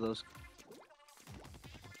be one of those.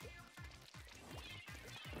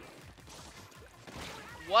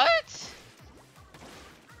 What?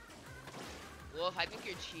 Wolf, I think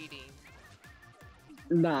you're cheating.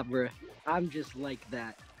 Nah, bruh. I'm just like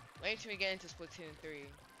that. Wait till we get into Splatoon 3.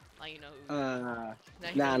 Now you know who.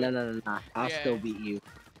 Nah. I'll Yeah. still beat you.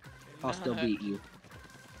 I'll still beat you.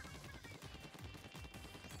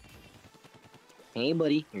 Hey,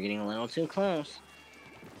 buddy. You're getting a little too close.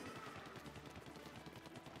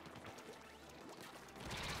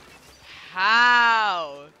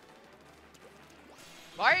 How?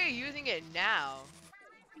 Why are you using it now?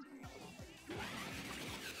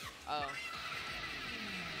 Oh.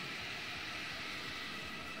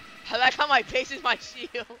 I like how my base is my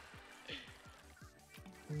shield.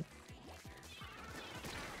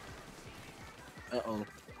 Uh-oh.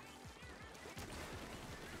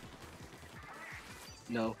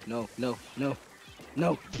 No. No.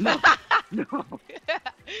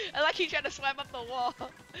 I like he tried to swipe up the wall.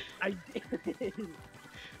 I did.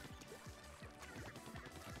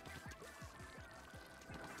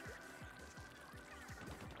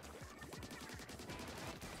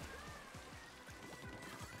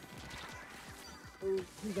 Oh,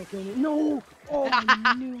 he's not killing me. No! Oh,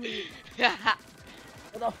 I knew it.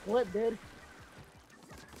 What a flip, dude.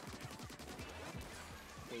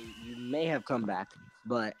 Hey, you may have come back,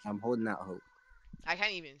 but I'm holding out hope. I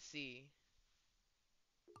can't even see.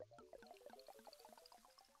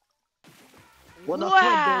 What the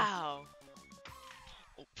wow!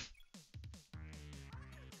 Oh.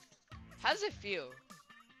 How does it feel?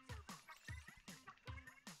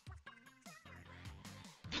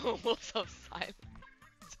 What's up, silent?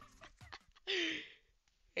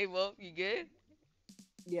 Hey, Wolf, you good?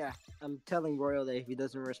 Yeah, I'm telling Royal that if he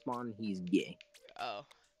doesn't respond, he's gay. Oh,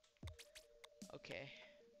 okay.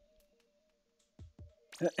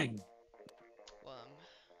 Well,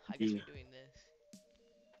 I guess you, we're doing this.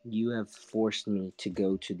 you have forced me to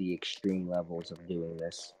go to the extreme levels of doing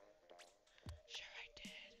this. Sure, I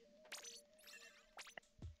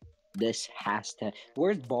This has to.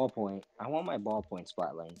 Where's ballpoint? I want my ballpoint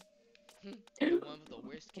splat lane. did. The one with the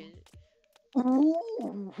worst kid.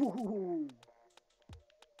 Ooh. Hold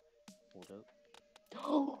up.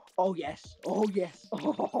 Oh yes! Oh yes!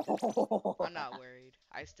 I'm not worried.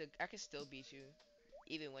 I can still beat you,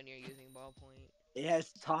 even when you're using ballpoint. It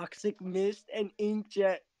has toxic mist and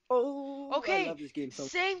inkjet. Oh, I Okay, love this game so.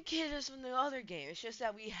 same kid as from the other game. It's just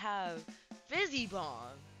that we have Fizzy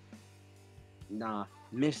Bomb. Nah,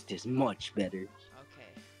 mist is much better.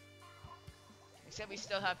 Okay. Except we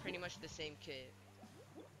still have pretty much the same kit.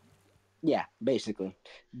 Yeah, basically.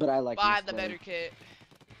 But I like But I have mist the better. better kit.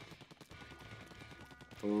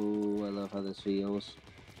 Oh, I love how this feels.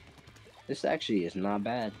 This actually is not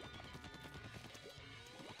bad.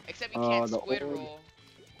 Except you Oh, can't the squid orb. roll.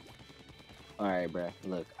 All right, bruh.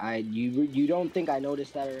 Look, you don't think I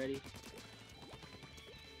noticed that already?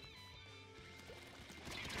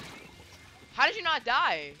 How did you not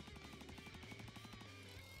die?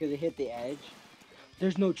 Because it hit the edge.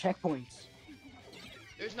 There's no checkpoints.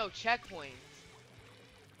 There's no checkpoints.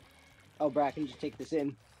 Oh, bruh, I can just take this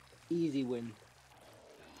in. Easy win.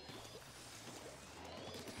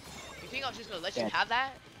 You think I was just gonna let Yeah. you have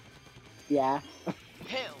that? Yeah.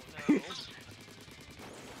 Hell no.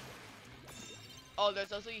 Oh,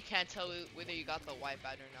 there's also you can't tell whether you got the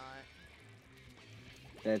wipeout or not.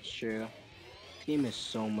 That's true. This game is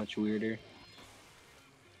so much weirder.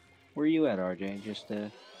 Where you at, RJ? Just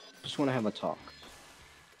want to have a talk.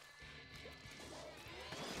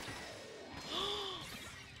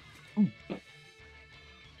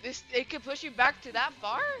 It could push you back to that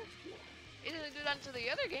far? It didn't do that to the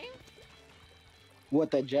other game. What,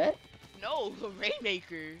 the jet? No, the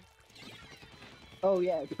Rainmaker. Oh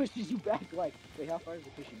yeah, it pushes you back like. Wait, how far does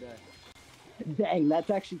it push you back? Dang, that's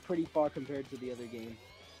actually pretty far compared to the other game.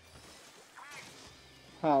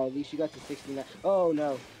 At least you got to 69. Oh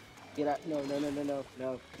no. Get out. No, no, no, no, no,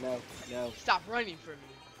 no, no, no. Stop running from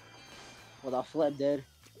me. Well, that fled dead.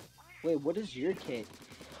 Wait, what is your kit?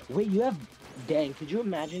 Wait, you have. Dang, could you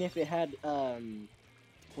imagine if it had,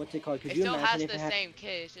 what's it called? Could It you still imagine has if the it had. same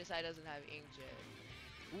kit, it's just that it doesn't have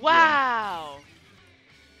inkjet. Wow!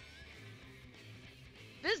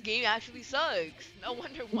 This game actually sucks. No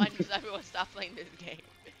wonder why does everyone stop playing this game.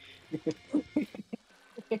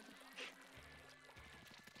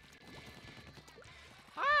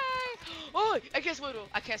 Hi! Oh, I can't squid roll.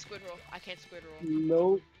 I can't squid roll. I can't squid roll.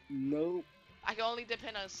 Nope. Nope. I can only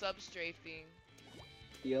depend on substrafing.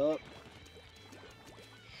 Yup.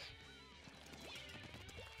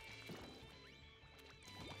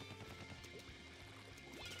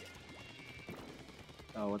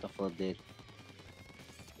 Oh, what the fuck did?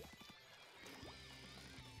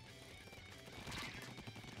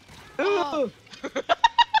 Oh.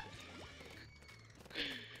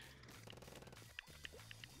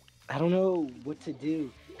 I don't know what to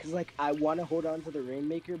do. Cause like I want to hold on to the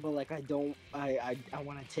Rainmaker, but like I don't. I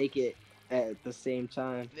want to take it at the same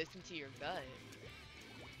time. Listen to your gut.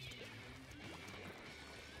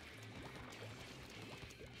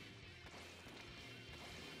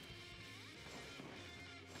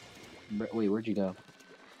 Wait, where'd you go?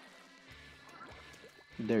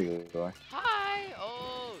 There you are. Hi!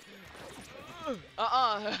 Oh!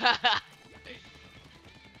 Uh-uh!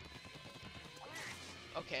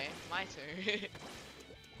 Okay, my turn.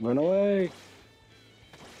 Run away!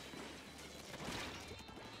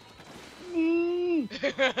 Mm.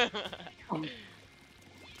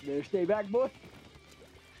 Better stay back, boy.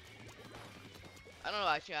 I don't know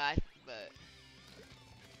about you, but...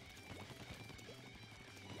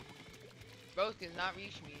 Bro cannot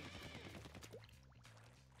reach me.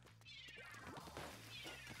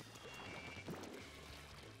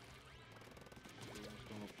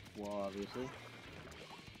 Well, obviously.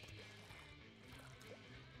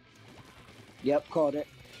 Yep, called it.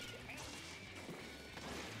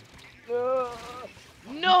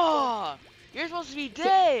 No! You're supposed to be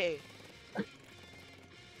dead!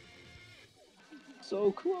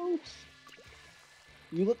 So close.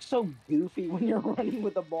 You look so goofy when you're running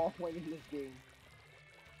with the ball point in this game.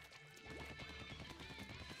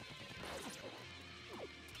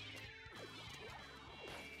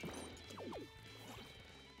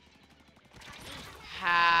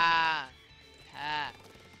 Ha! Ha.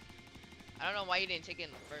 I don't know why you didn't take it in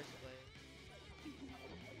the first place.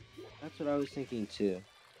 That's what I was thinking too.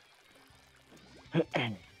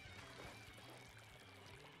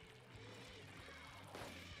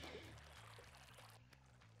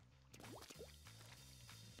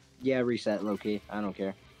 Yeah, reset, Loki. I don't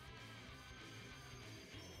care.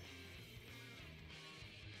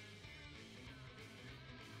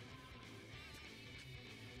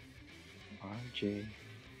 RJ,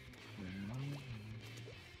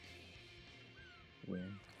 where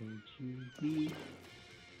could you be?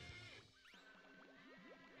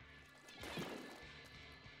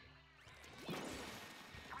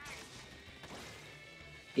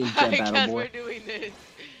 Inkjet I Battle guess Boy. we're doing this.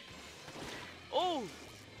 Oh!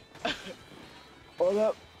 Hold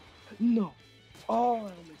up. No. Oh, I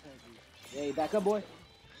almost had you. Hey, back up, boy.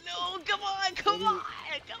 No, come on, There come you. on,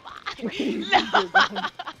 come on! You're No!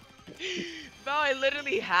 done. Bro, I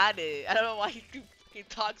literally had it. I don't know why you keep fucking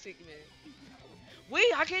toxic, man. Wait,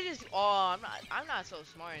 I can't just. Oh, I'm not so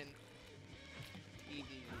smart in EDV.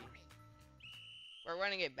 We're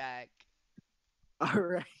running it back. All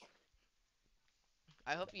right.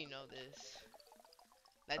 I hope you know this.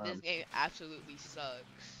 That this Um, game absolutely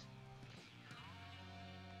sucks.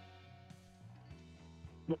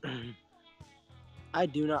 I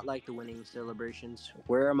do not like the winning celebrations.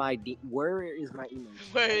 Where are my where is my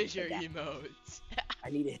emotes? Where I is need the your dab. emotes? I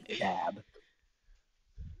need to hit the dab.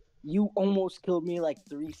 You almost killed me like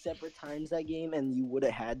 3 separate times that game, and you would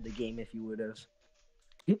have had the game if you would have.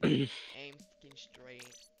 Aim fucking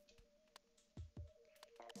straight.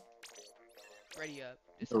 Ready up.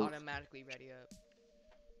 Just automatically ready up.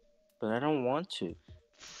 But I don't want to.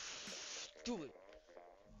 Do it.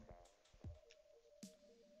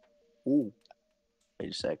 Ooh, wait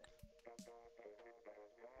a sec.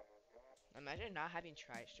 Imagine not having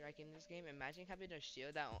Tri Strike in this game. Imagine having a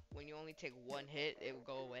shield that when you only take one hit, it will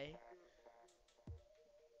go away.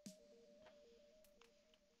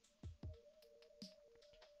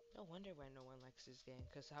 No wonder why no one likes this game,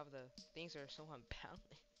 because how the things are so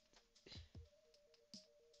unbalanced.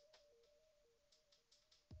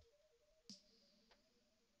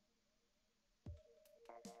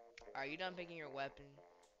 Are you done picking your weapon?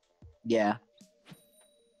 Yeah.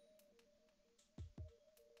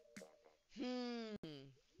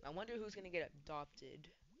 I wonder who's gonna get adopted.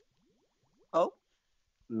 Oh,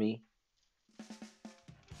 me.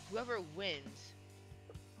 Whoever wins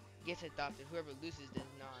gets adopted. Whoever loses does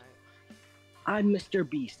not. I'm Mr.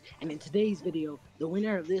 Beast, and in today's video, the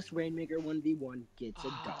winner of this Rainmaker 1v1 gets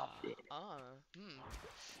adopted. Hmm.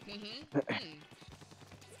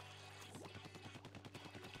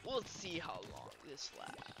 We'll see how long this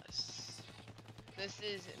lasts. This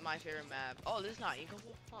is my favorite map. Oh, this is not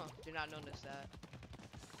inkable? Huh, did not notice that.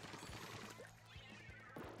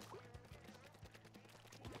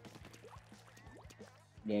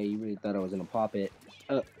 Yeah, you really thought I was gonna pop it.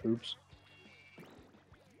 Oops.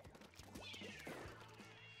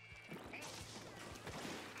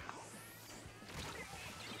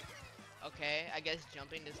 Okay, I guess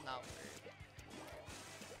jumping does not work.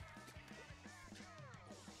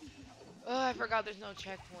 Oh, I forgot there's no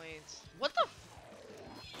checkpoints. What the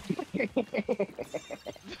I'm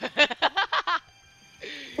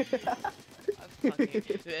fucking.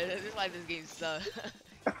 This is why this game sucks.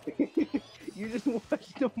 You just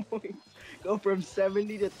watched the points go from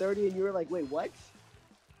 70 to 30, and you were like, wait, what?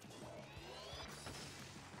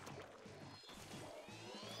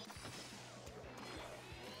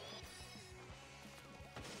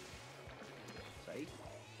 Psych,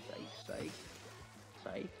 psych, psych,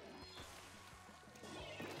 psych.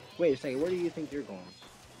 Wait a second, where do you think you're going?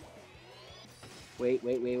 Wait,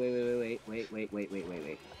 wait, wait, wait, wait, wait, wait, wait, wait, wait, wait,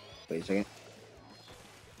 wait. Wait a second.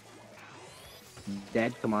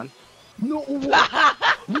 Dead, come on. No! No,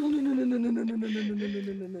 no, no, no, no, no, no, no, no, no, no, no,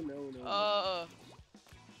 no, no, no, no, no.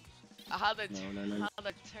 How the No. how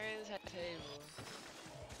the turns at table.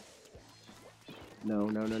 No,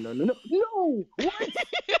 no, no, no, no, no, no! What?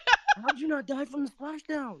 How'd you not die from the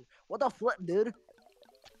splashdown? What the flip, dude?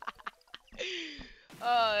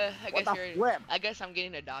 I guess you're. Flip? I guess I'm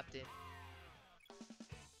getting adopted.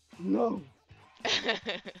 No.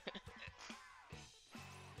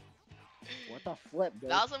 What the flip, dude?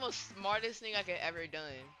 That was the most smartest thing I could ever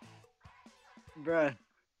done. Bruh,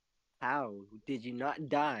 how did you not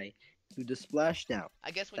die to the splashdown?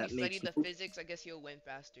 I guess when That you study makes the no... physics, I guess you'll win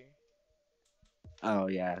faster. Oh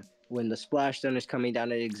yeah, when the splashdown is coming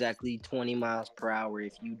down at exactly 20 miles per hour,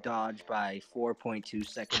 if you dodge by 4.2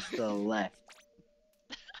 seconds to the left,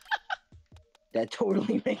 that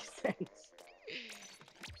totally makes sense.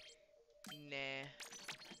 Nah.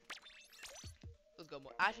 Let's go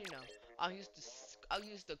more. Actually, no. I'll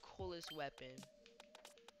use the coolest weapon.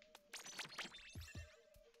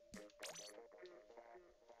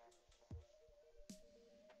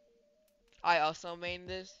 I also made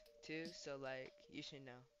this too, so like you should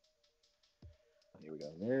know. Here we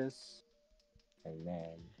go. This and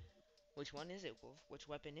then. Which one is it, Wolf? Which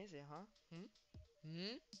weapon is it, huh? Hmm?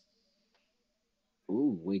 Hmm?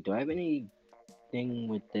 Ooh, wait. Do I have anything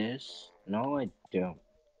with this? No, I don't.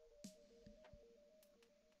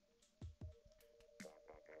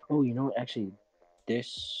 Oh, you know what? Actually,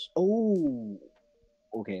 this. Oh,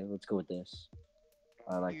 okay. Let's go with this.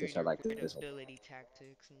 I like Your this. I like this. ability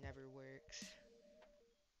tactics never works.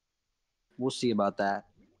 We'll see about that.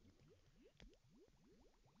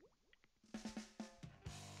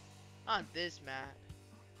 On this map.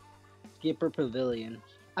 Skipper Pavilion.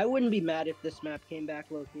 I wouldn't be mad if this map came back,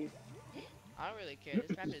 Loki. I don't really care.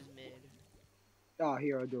 This map is mid. Oh,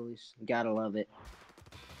 hero duels. Gotta love it.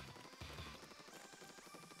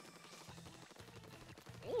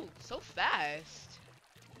 Ooh, so fast.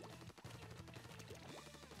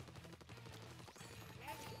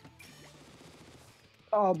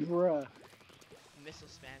 Oh, bruh. Missile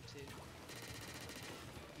spam too.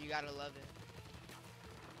 You gotta love it.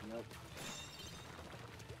 Nope.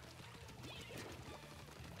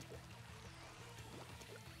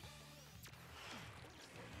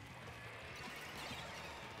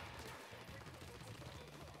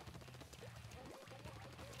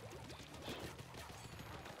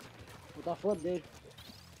 What the flip, dude?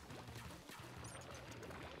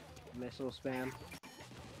 Missile spam.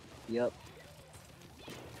 Yep.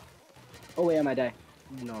 Oh wait, I might die.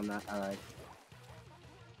 No, I'm not. Alright.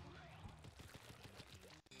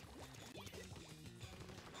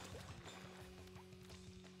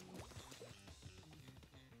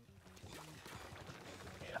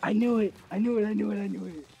 I knew it! I knew it! I knew it! I knew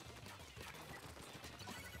it!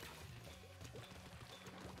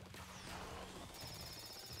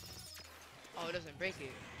 Oh, it doesn't break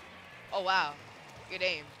it. Oh wow. Good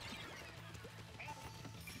aim.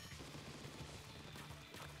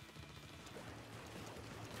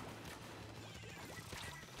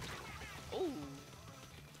 Ooh.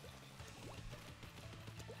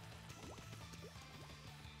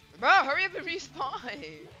 Bro, hurry up and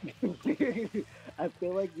respawn. I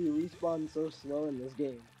feel like you respawn so slow in this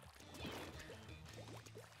game.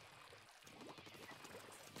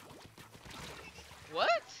 What?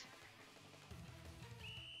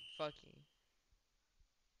 Fuck you.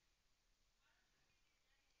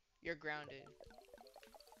 You're grounded.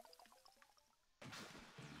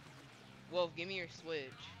 Wolf, give me your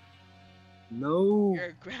switch. No.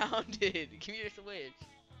 You're grounded. Give me your switch.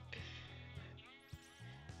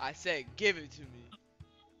 I said give it to me.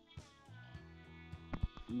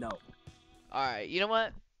 No. Alright, you know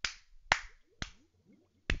what?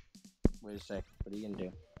 Wait a sec. What are you gonna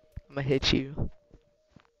do? I'm gonna hit you.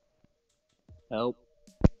 Help.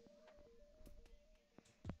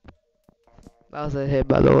 That was a hit,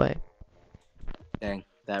 by the way. Dang,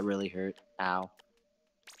 that really hurt. Ow.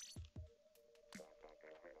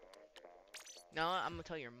 No, I'm gonna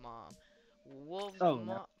tell your mom. Wolf's Oh, mom.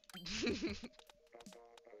 no.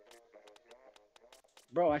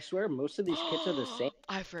 Bro, I swear most of these kits are the same.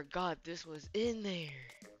 I forgot this was in there.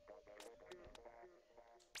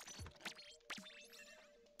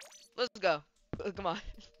 Let's go. Come on.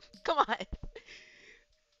 Come on.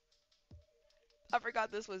 I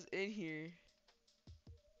forgot this was in here.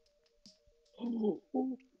 Ooh,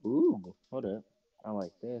 hold up. I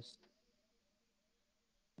like this.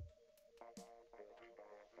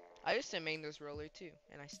 I used to main this roller too,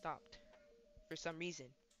 and I stopped. For some reason.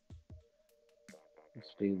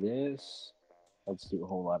 Let's do this. Let's do a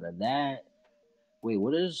whole lot of that. Wait,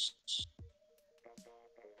 what is...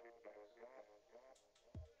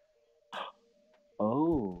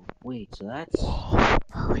 Oh, wait, so that's... Whoa,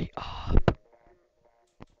 hurry up.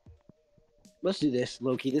 Let's do this,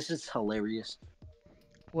 Loki. This is hilarious.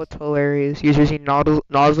 What's hilarious? You're using nozzle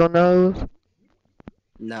nose?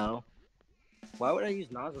 No. Why would I use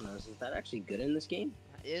nozzle nose? Is that actually good in this game?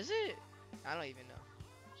 Is it? I don't even know.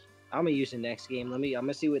 I'm gonna use it next game. I'm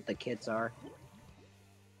gonna see what the kits are.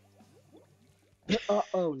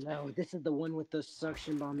 Oh no, this is the one with the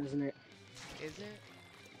suction bomb, isn't it? Is it?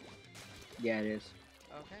 Yeah, it is.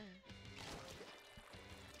 Okay.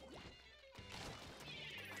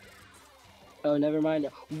 Oh, never mind.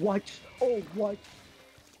 What? Oh, what?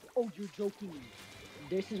 Oh, you're joking.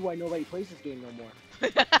 This is why nobody plays this game no more.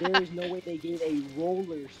 There is no way they gave a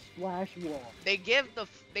roller splash wall. They give the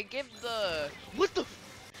what the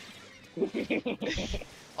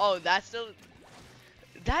oh, that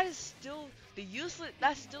is still the useless,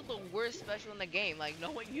 that's still the worst special in the game. Like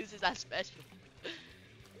no one uses that special.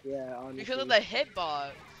 Yeah, Because of honestly. the hitbox.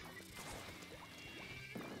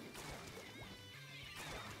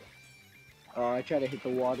 Oh, I try to hit the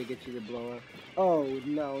wall to get you to blow up. Oh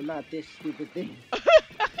no, not this stupid thing.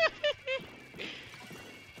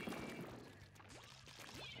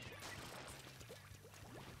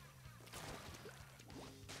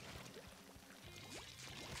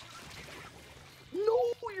 No,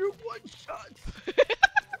 you're one shot.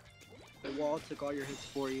 The wall took all your hits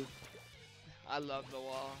for you. I love the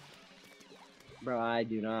wall. Bro, I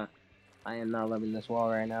do not. I am not loving this wall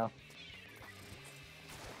right now.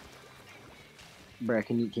 Bro,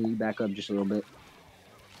 can you back up just a little bit?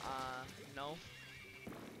 No.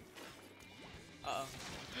 Uh-oh.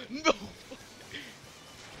 No!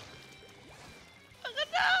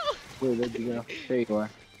 No! Wait, where'd you go? There you are.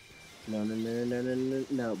 No, no, no, no, no, no,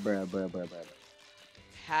 no, bro,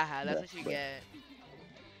 Haha, that's bro, what you bro. get.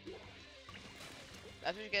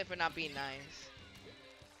 That's what you get for not being nice.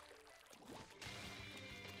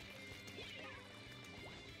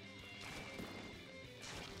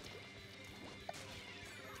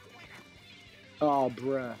 Oh,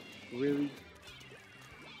 bruh. Really?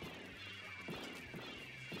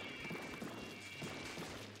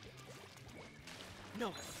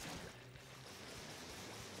 No.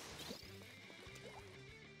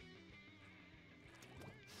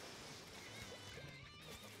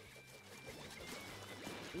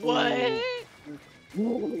 What?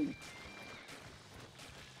 Oh.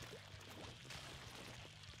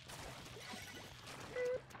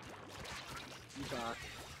 You got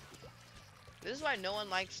This is why no one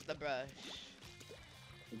likes the brush.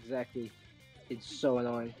 exactly. It's so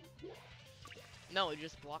annoying. No, it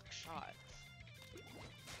just blocks shots.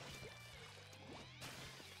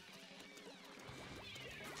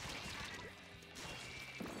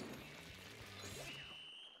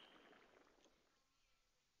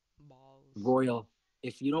 Balls. Royal,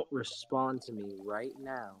 if you don't respond to me right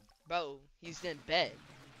now, Bro, he's in bed.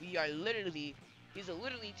 We are literally, he's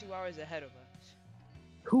literally 2 hours ahead of us.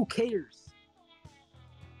 who cares?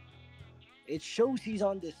 It shows he's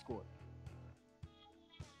on Discord.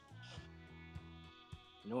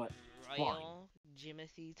 You know what? Fine. Royal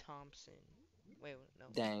Jimothy Thompson. Wait, no.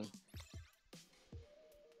 Dang.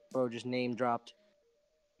 Bro, just name dropped.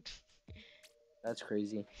 That's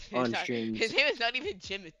crazy. On streams. His name is not even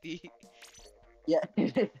Jimothy. Yeah,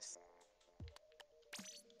 it is.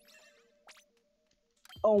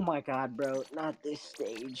 Oh my god, bro. Not this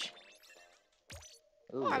stage.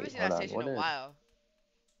 Ooh, Oh, I haven't wait, seen hold that on. station in What a is... while.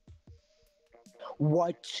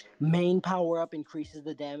 What? Main power-up increases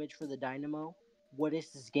the damage for the dynamo? What is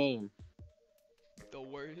this game? The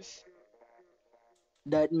worst.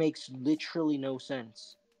 That makes literally no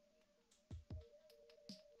sense.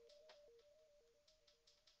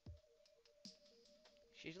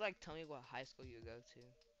 She should like tell me what high school you go to.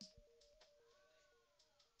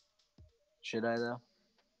 Should I, though?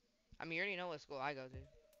 I mean, you already know what school I go to.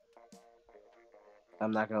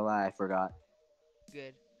 I'm not gonna lie, I forgot.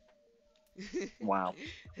 Good. Wow.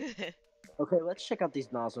 Okay, let's check out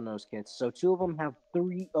these nozzle nose kits. So 2 of them have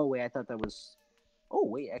 3... Oh, wait, I thought that was... Oh,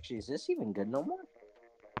 wait, actually, is this even good no more?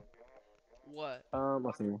 What?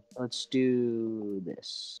 Okay, let's do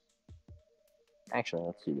this. Actually,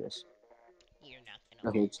 let's do this. You're not gonna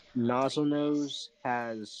Okay, win. it's I'll tell nozzle you this. nose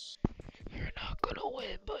has... You're not gonna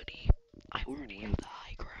win, buddy. I already Ooh, have the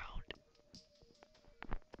high ground.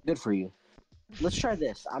 good for you. Let's try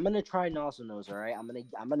this. I'm gonna try nozzle nose, alright? I'm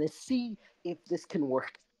gonna see if this can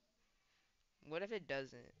work. What if it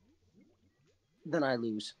doesn't? Then I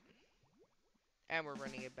lose. And we're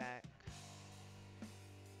running it back.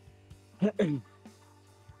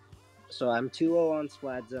 So I'm 2-0 on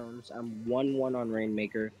Splat Zones. I'm 1-1 on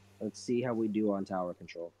Rainmaker. Let's see how we do on Tower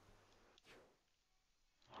Control.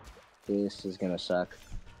 This is gonna suck.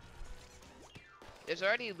 It's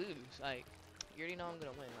already lose. Like, you already know I'm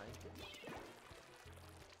gonna win. Like,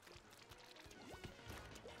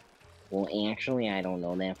 Well, actually, I don't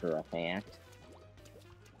know that for a fact.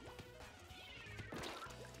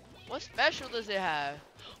 what special does it have?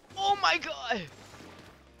 Oh my god!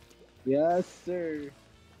 Yes, sir.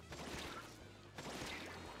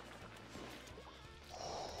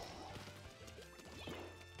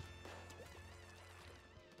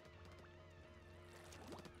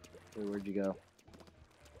 Wait, where'd you go?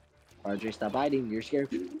 RJ, stop hiding. You're scared.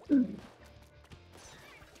 No!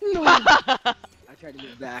 I tried to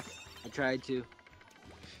move back. I tried to.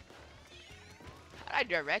 How'd I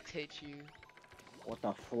direct hit you? What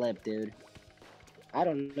the flip, dude? I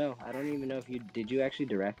don't know. I don't even know if you... Did you actually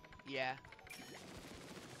direct? Yeah.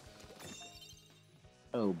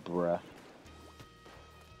 Oh, bruh.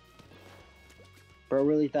 Bro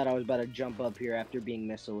really thought I was about to jump up here after being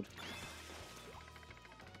missiled.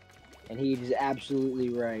 And he's absolutely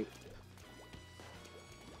right.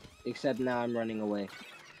 Except now I'm running away.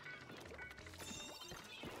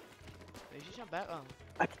 Did you jump back? Oh.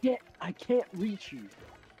 I can't reach you.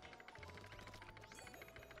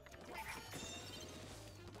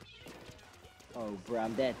 Oh, bro,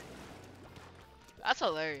 I'm dead. That's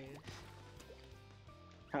hilarious.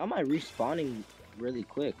 How am I respawning really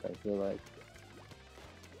quick? I feel like.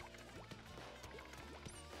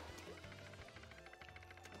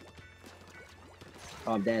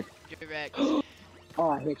 Oh, I'm dead. Direct. Oh,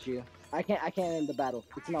 I hit you. I can't end the battle.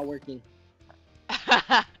 It's not working.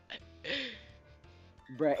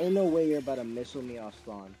 Bruh, ain't no way you're about to missile me off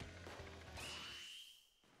spawn.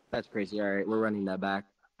 That's crazy. Alright, we're running that back.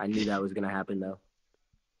 I knew that was gonna happen though.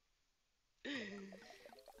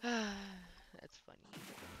 That's funny.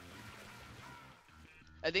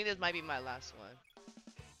 I think this might be my last one.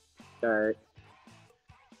 Alright.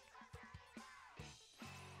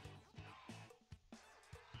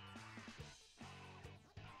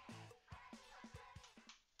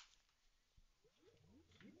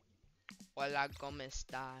 Hola, ¿cómo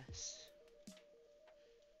estás?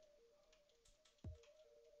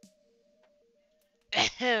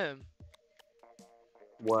 Ahem.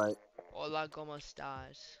 What? Hola, ¿cómo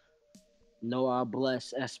estás? No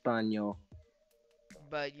hablas español.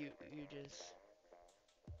 But you just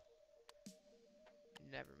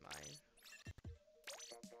never mind.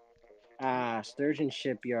 Ah, Sturgeon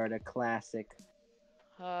Shipyard, a classic.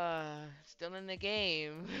 Still in the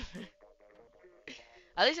game.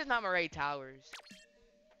 At least it's not Murray Towers.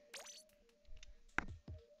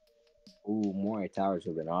 Ooh, more towers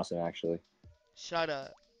would have been awesome actually. Shut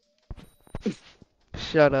up.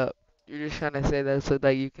 Shut up. You're just trying to say that so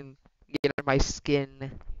that you can get under my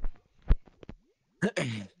skin.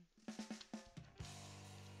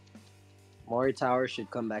 Mori Tower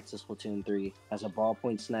should come back to Splatoon 3. As a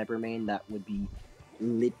ballpoint sniper main, that would be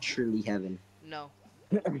literally heaven. No.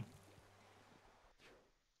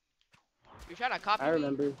 You're trying to copy I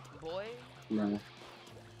remember. me, boy? No.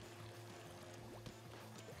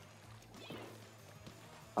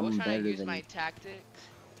 I was I'm trying better to use than my you. tactics.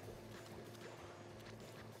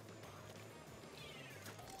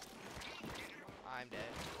 I'm dead.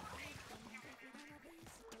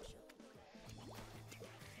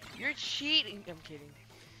 You're cheating. I'm kidding.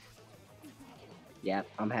 Yeah,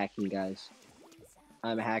 I'm hacking, guys.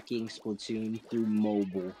 I'm hacking Splatoon through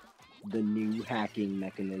mobile. The new hacking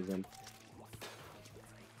mechanism.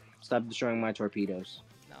 Stop destroying my torpedoes.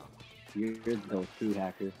 No. You're the true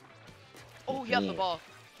hacker. Oh, he has the Yeah. ball.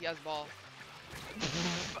 He has ball.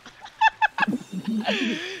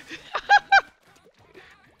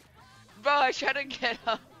 Bro, I tried to get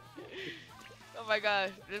up. Oh my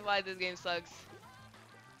gosh, this is why this game sucks.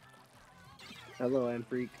 Hello, M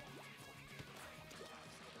Freak.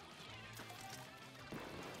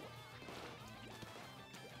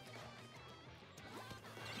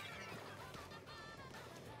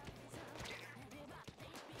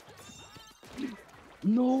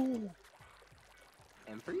 No.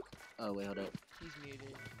 M Freak? Oh wait, hold up. He's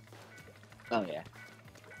muted. Oh yeah.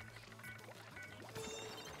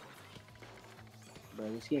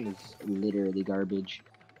 Bro, this game is literally garbage.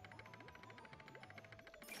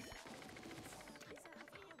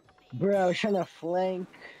 Bro, I was trying to flank.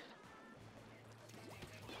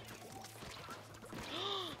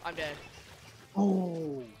 I'm dead.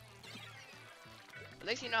 Oh. At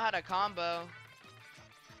least you know how to combo.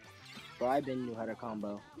 Bro, I been knew how to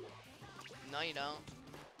combo. No, you don't.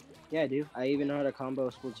 Yeah, I do. I even know how to combo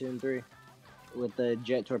Splatoon 3 with the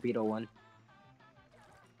jet torpedo one.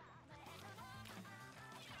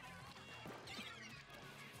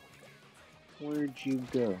 Where'd you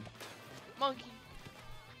go? Monkey.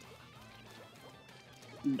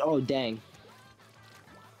 Oh, dang.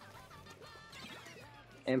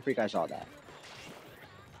 And freak, I saw that.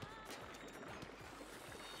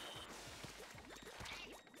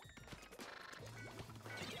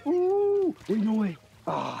 Ooh! Wait, no way.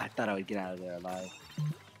 Oh, I thought I would get out of there alive.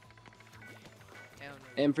 Hell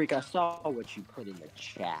no. And freak, I saw what you put in the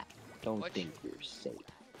chat. Don't What think you're safe.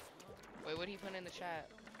 Wait, what did he put in the chat?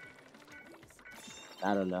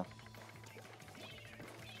 I don't know.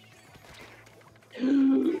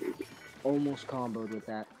 Almost comboed with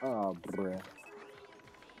that. Oh, bruh.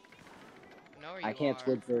 No, you I can't are.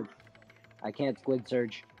 squid surge. I can't squid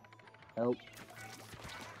surge. Help.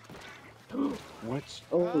 What?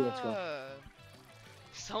 Oh, let's go.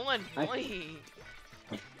 So annoying.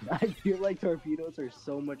 I feel like torpedoes are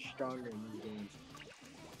so much stronger in this game.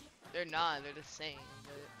 They're not. They're the same.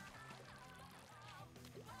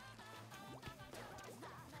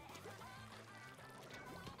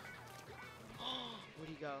 Where'd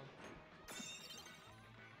he go?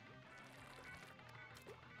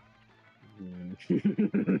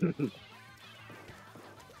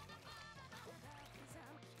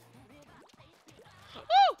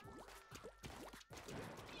 Oh!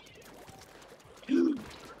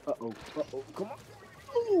 Uh-oh. Uh-oh. Come on.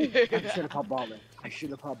 Ooh, I should have popped baller. I should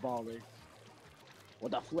have popped baller.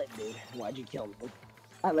 What the flip, dude? Why'd you kill me?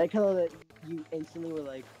 I like how that you instantly were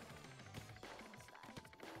like,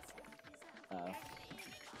 uh,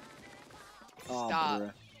 oh, Stop.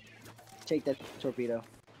 bruh. Take that torpedo.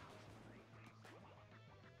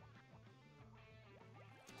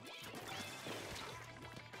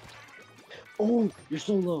 Oh, you're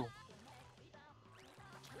so low.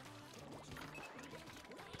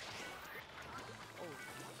 Oh.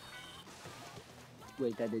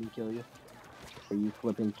 Wait, that didn't kill you? Are you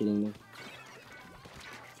flipping kidding me?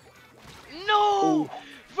 No! Oh,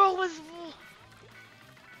 Bro was.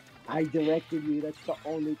 I directed you. That's the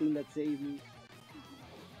only thing that saved me.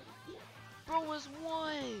 Bro was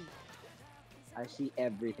one. I see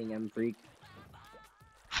everything, M freak.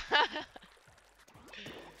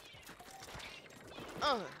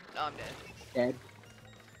 No, I'm dead. Dead.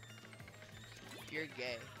 You're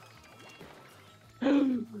gay.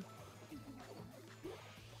 Come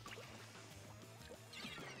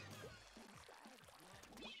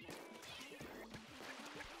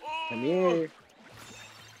Oh! here. You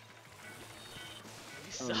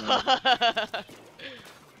Oh no. suck.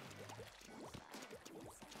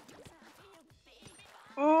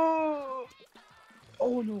 Oh!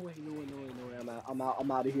 Oh no way, no way, no way, no way.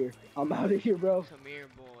 I'm out of here. I'm out of here, bro. Come here,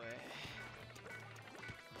 boy.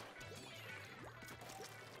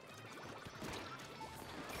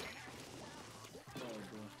 Oh,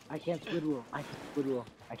 bro. I can't squid roll. I can't squid roll.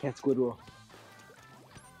 I can't squid roll.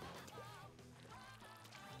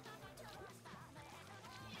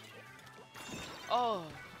 Oh.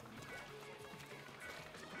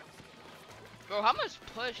 Bro, how much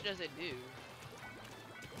push does it do?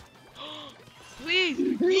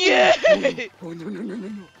 Please! Yeah! Oh no no no no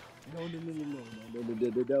no. No no no no no no no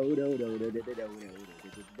no no no no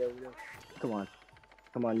no no. Come on.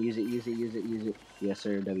 Come on, use it, use it, use it, use it. Yes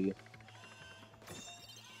sir, W.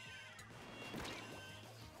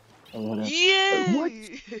 I wanna what?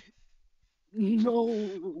 Yeah! No.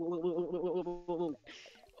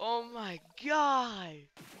 Oh my god!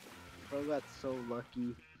 Bro got so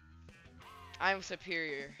lucky. I'm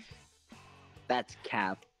superior. That's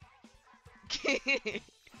cap. You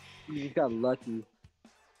just got lucky.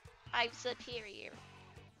 I'm superior.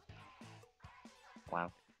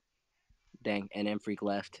 Wow. Dang, and M freak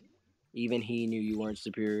left. Even he knew you weren't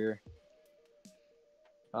superior.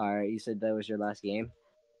 Alright, you said that was your last game?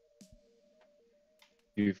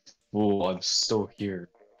 You fool, I'm still here.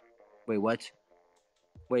 Wait, what?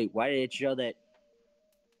 Wait, why did it show that?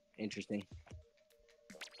 Interesting.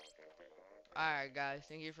 Alright, guys,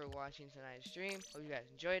 thank you for watching tonight's stream. Hope you guys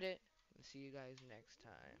enjoyed it. We'll see you guys next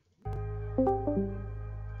time.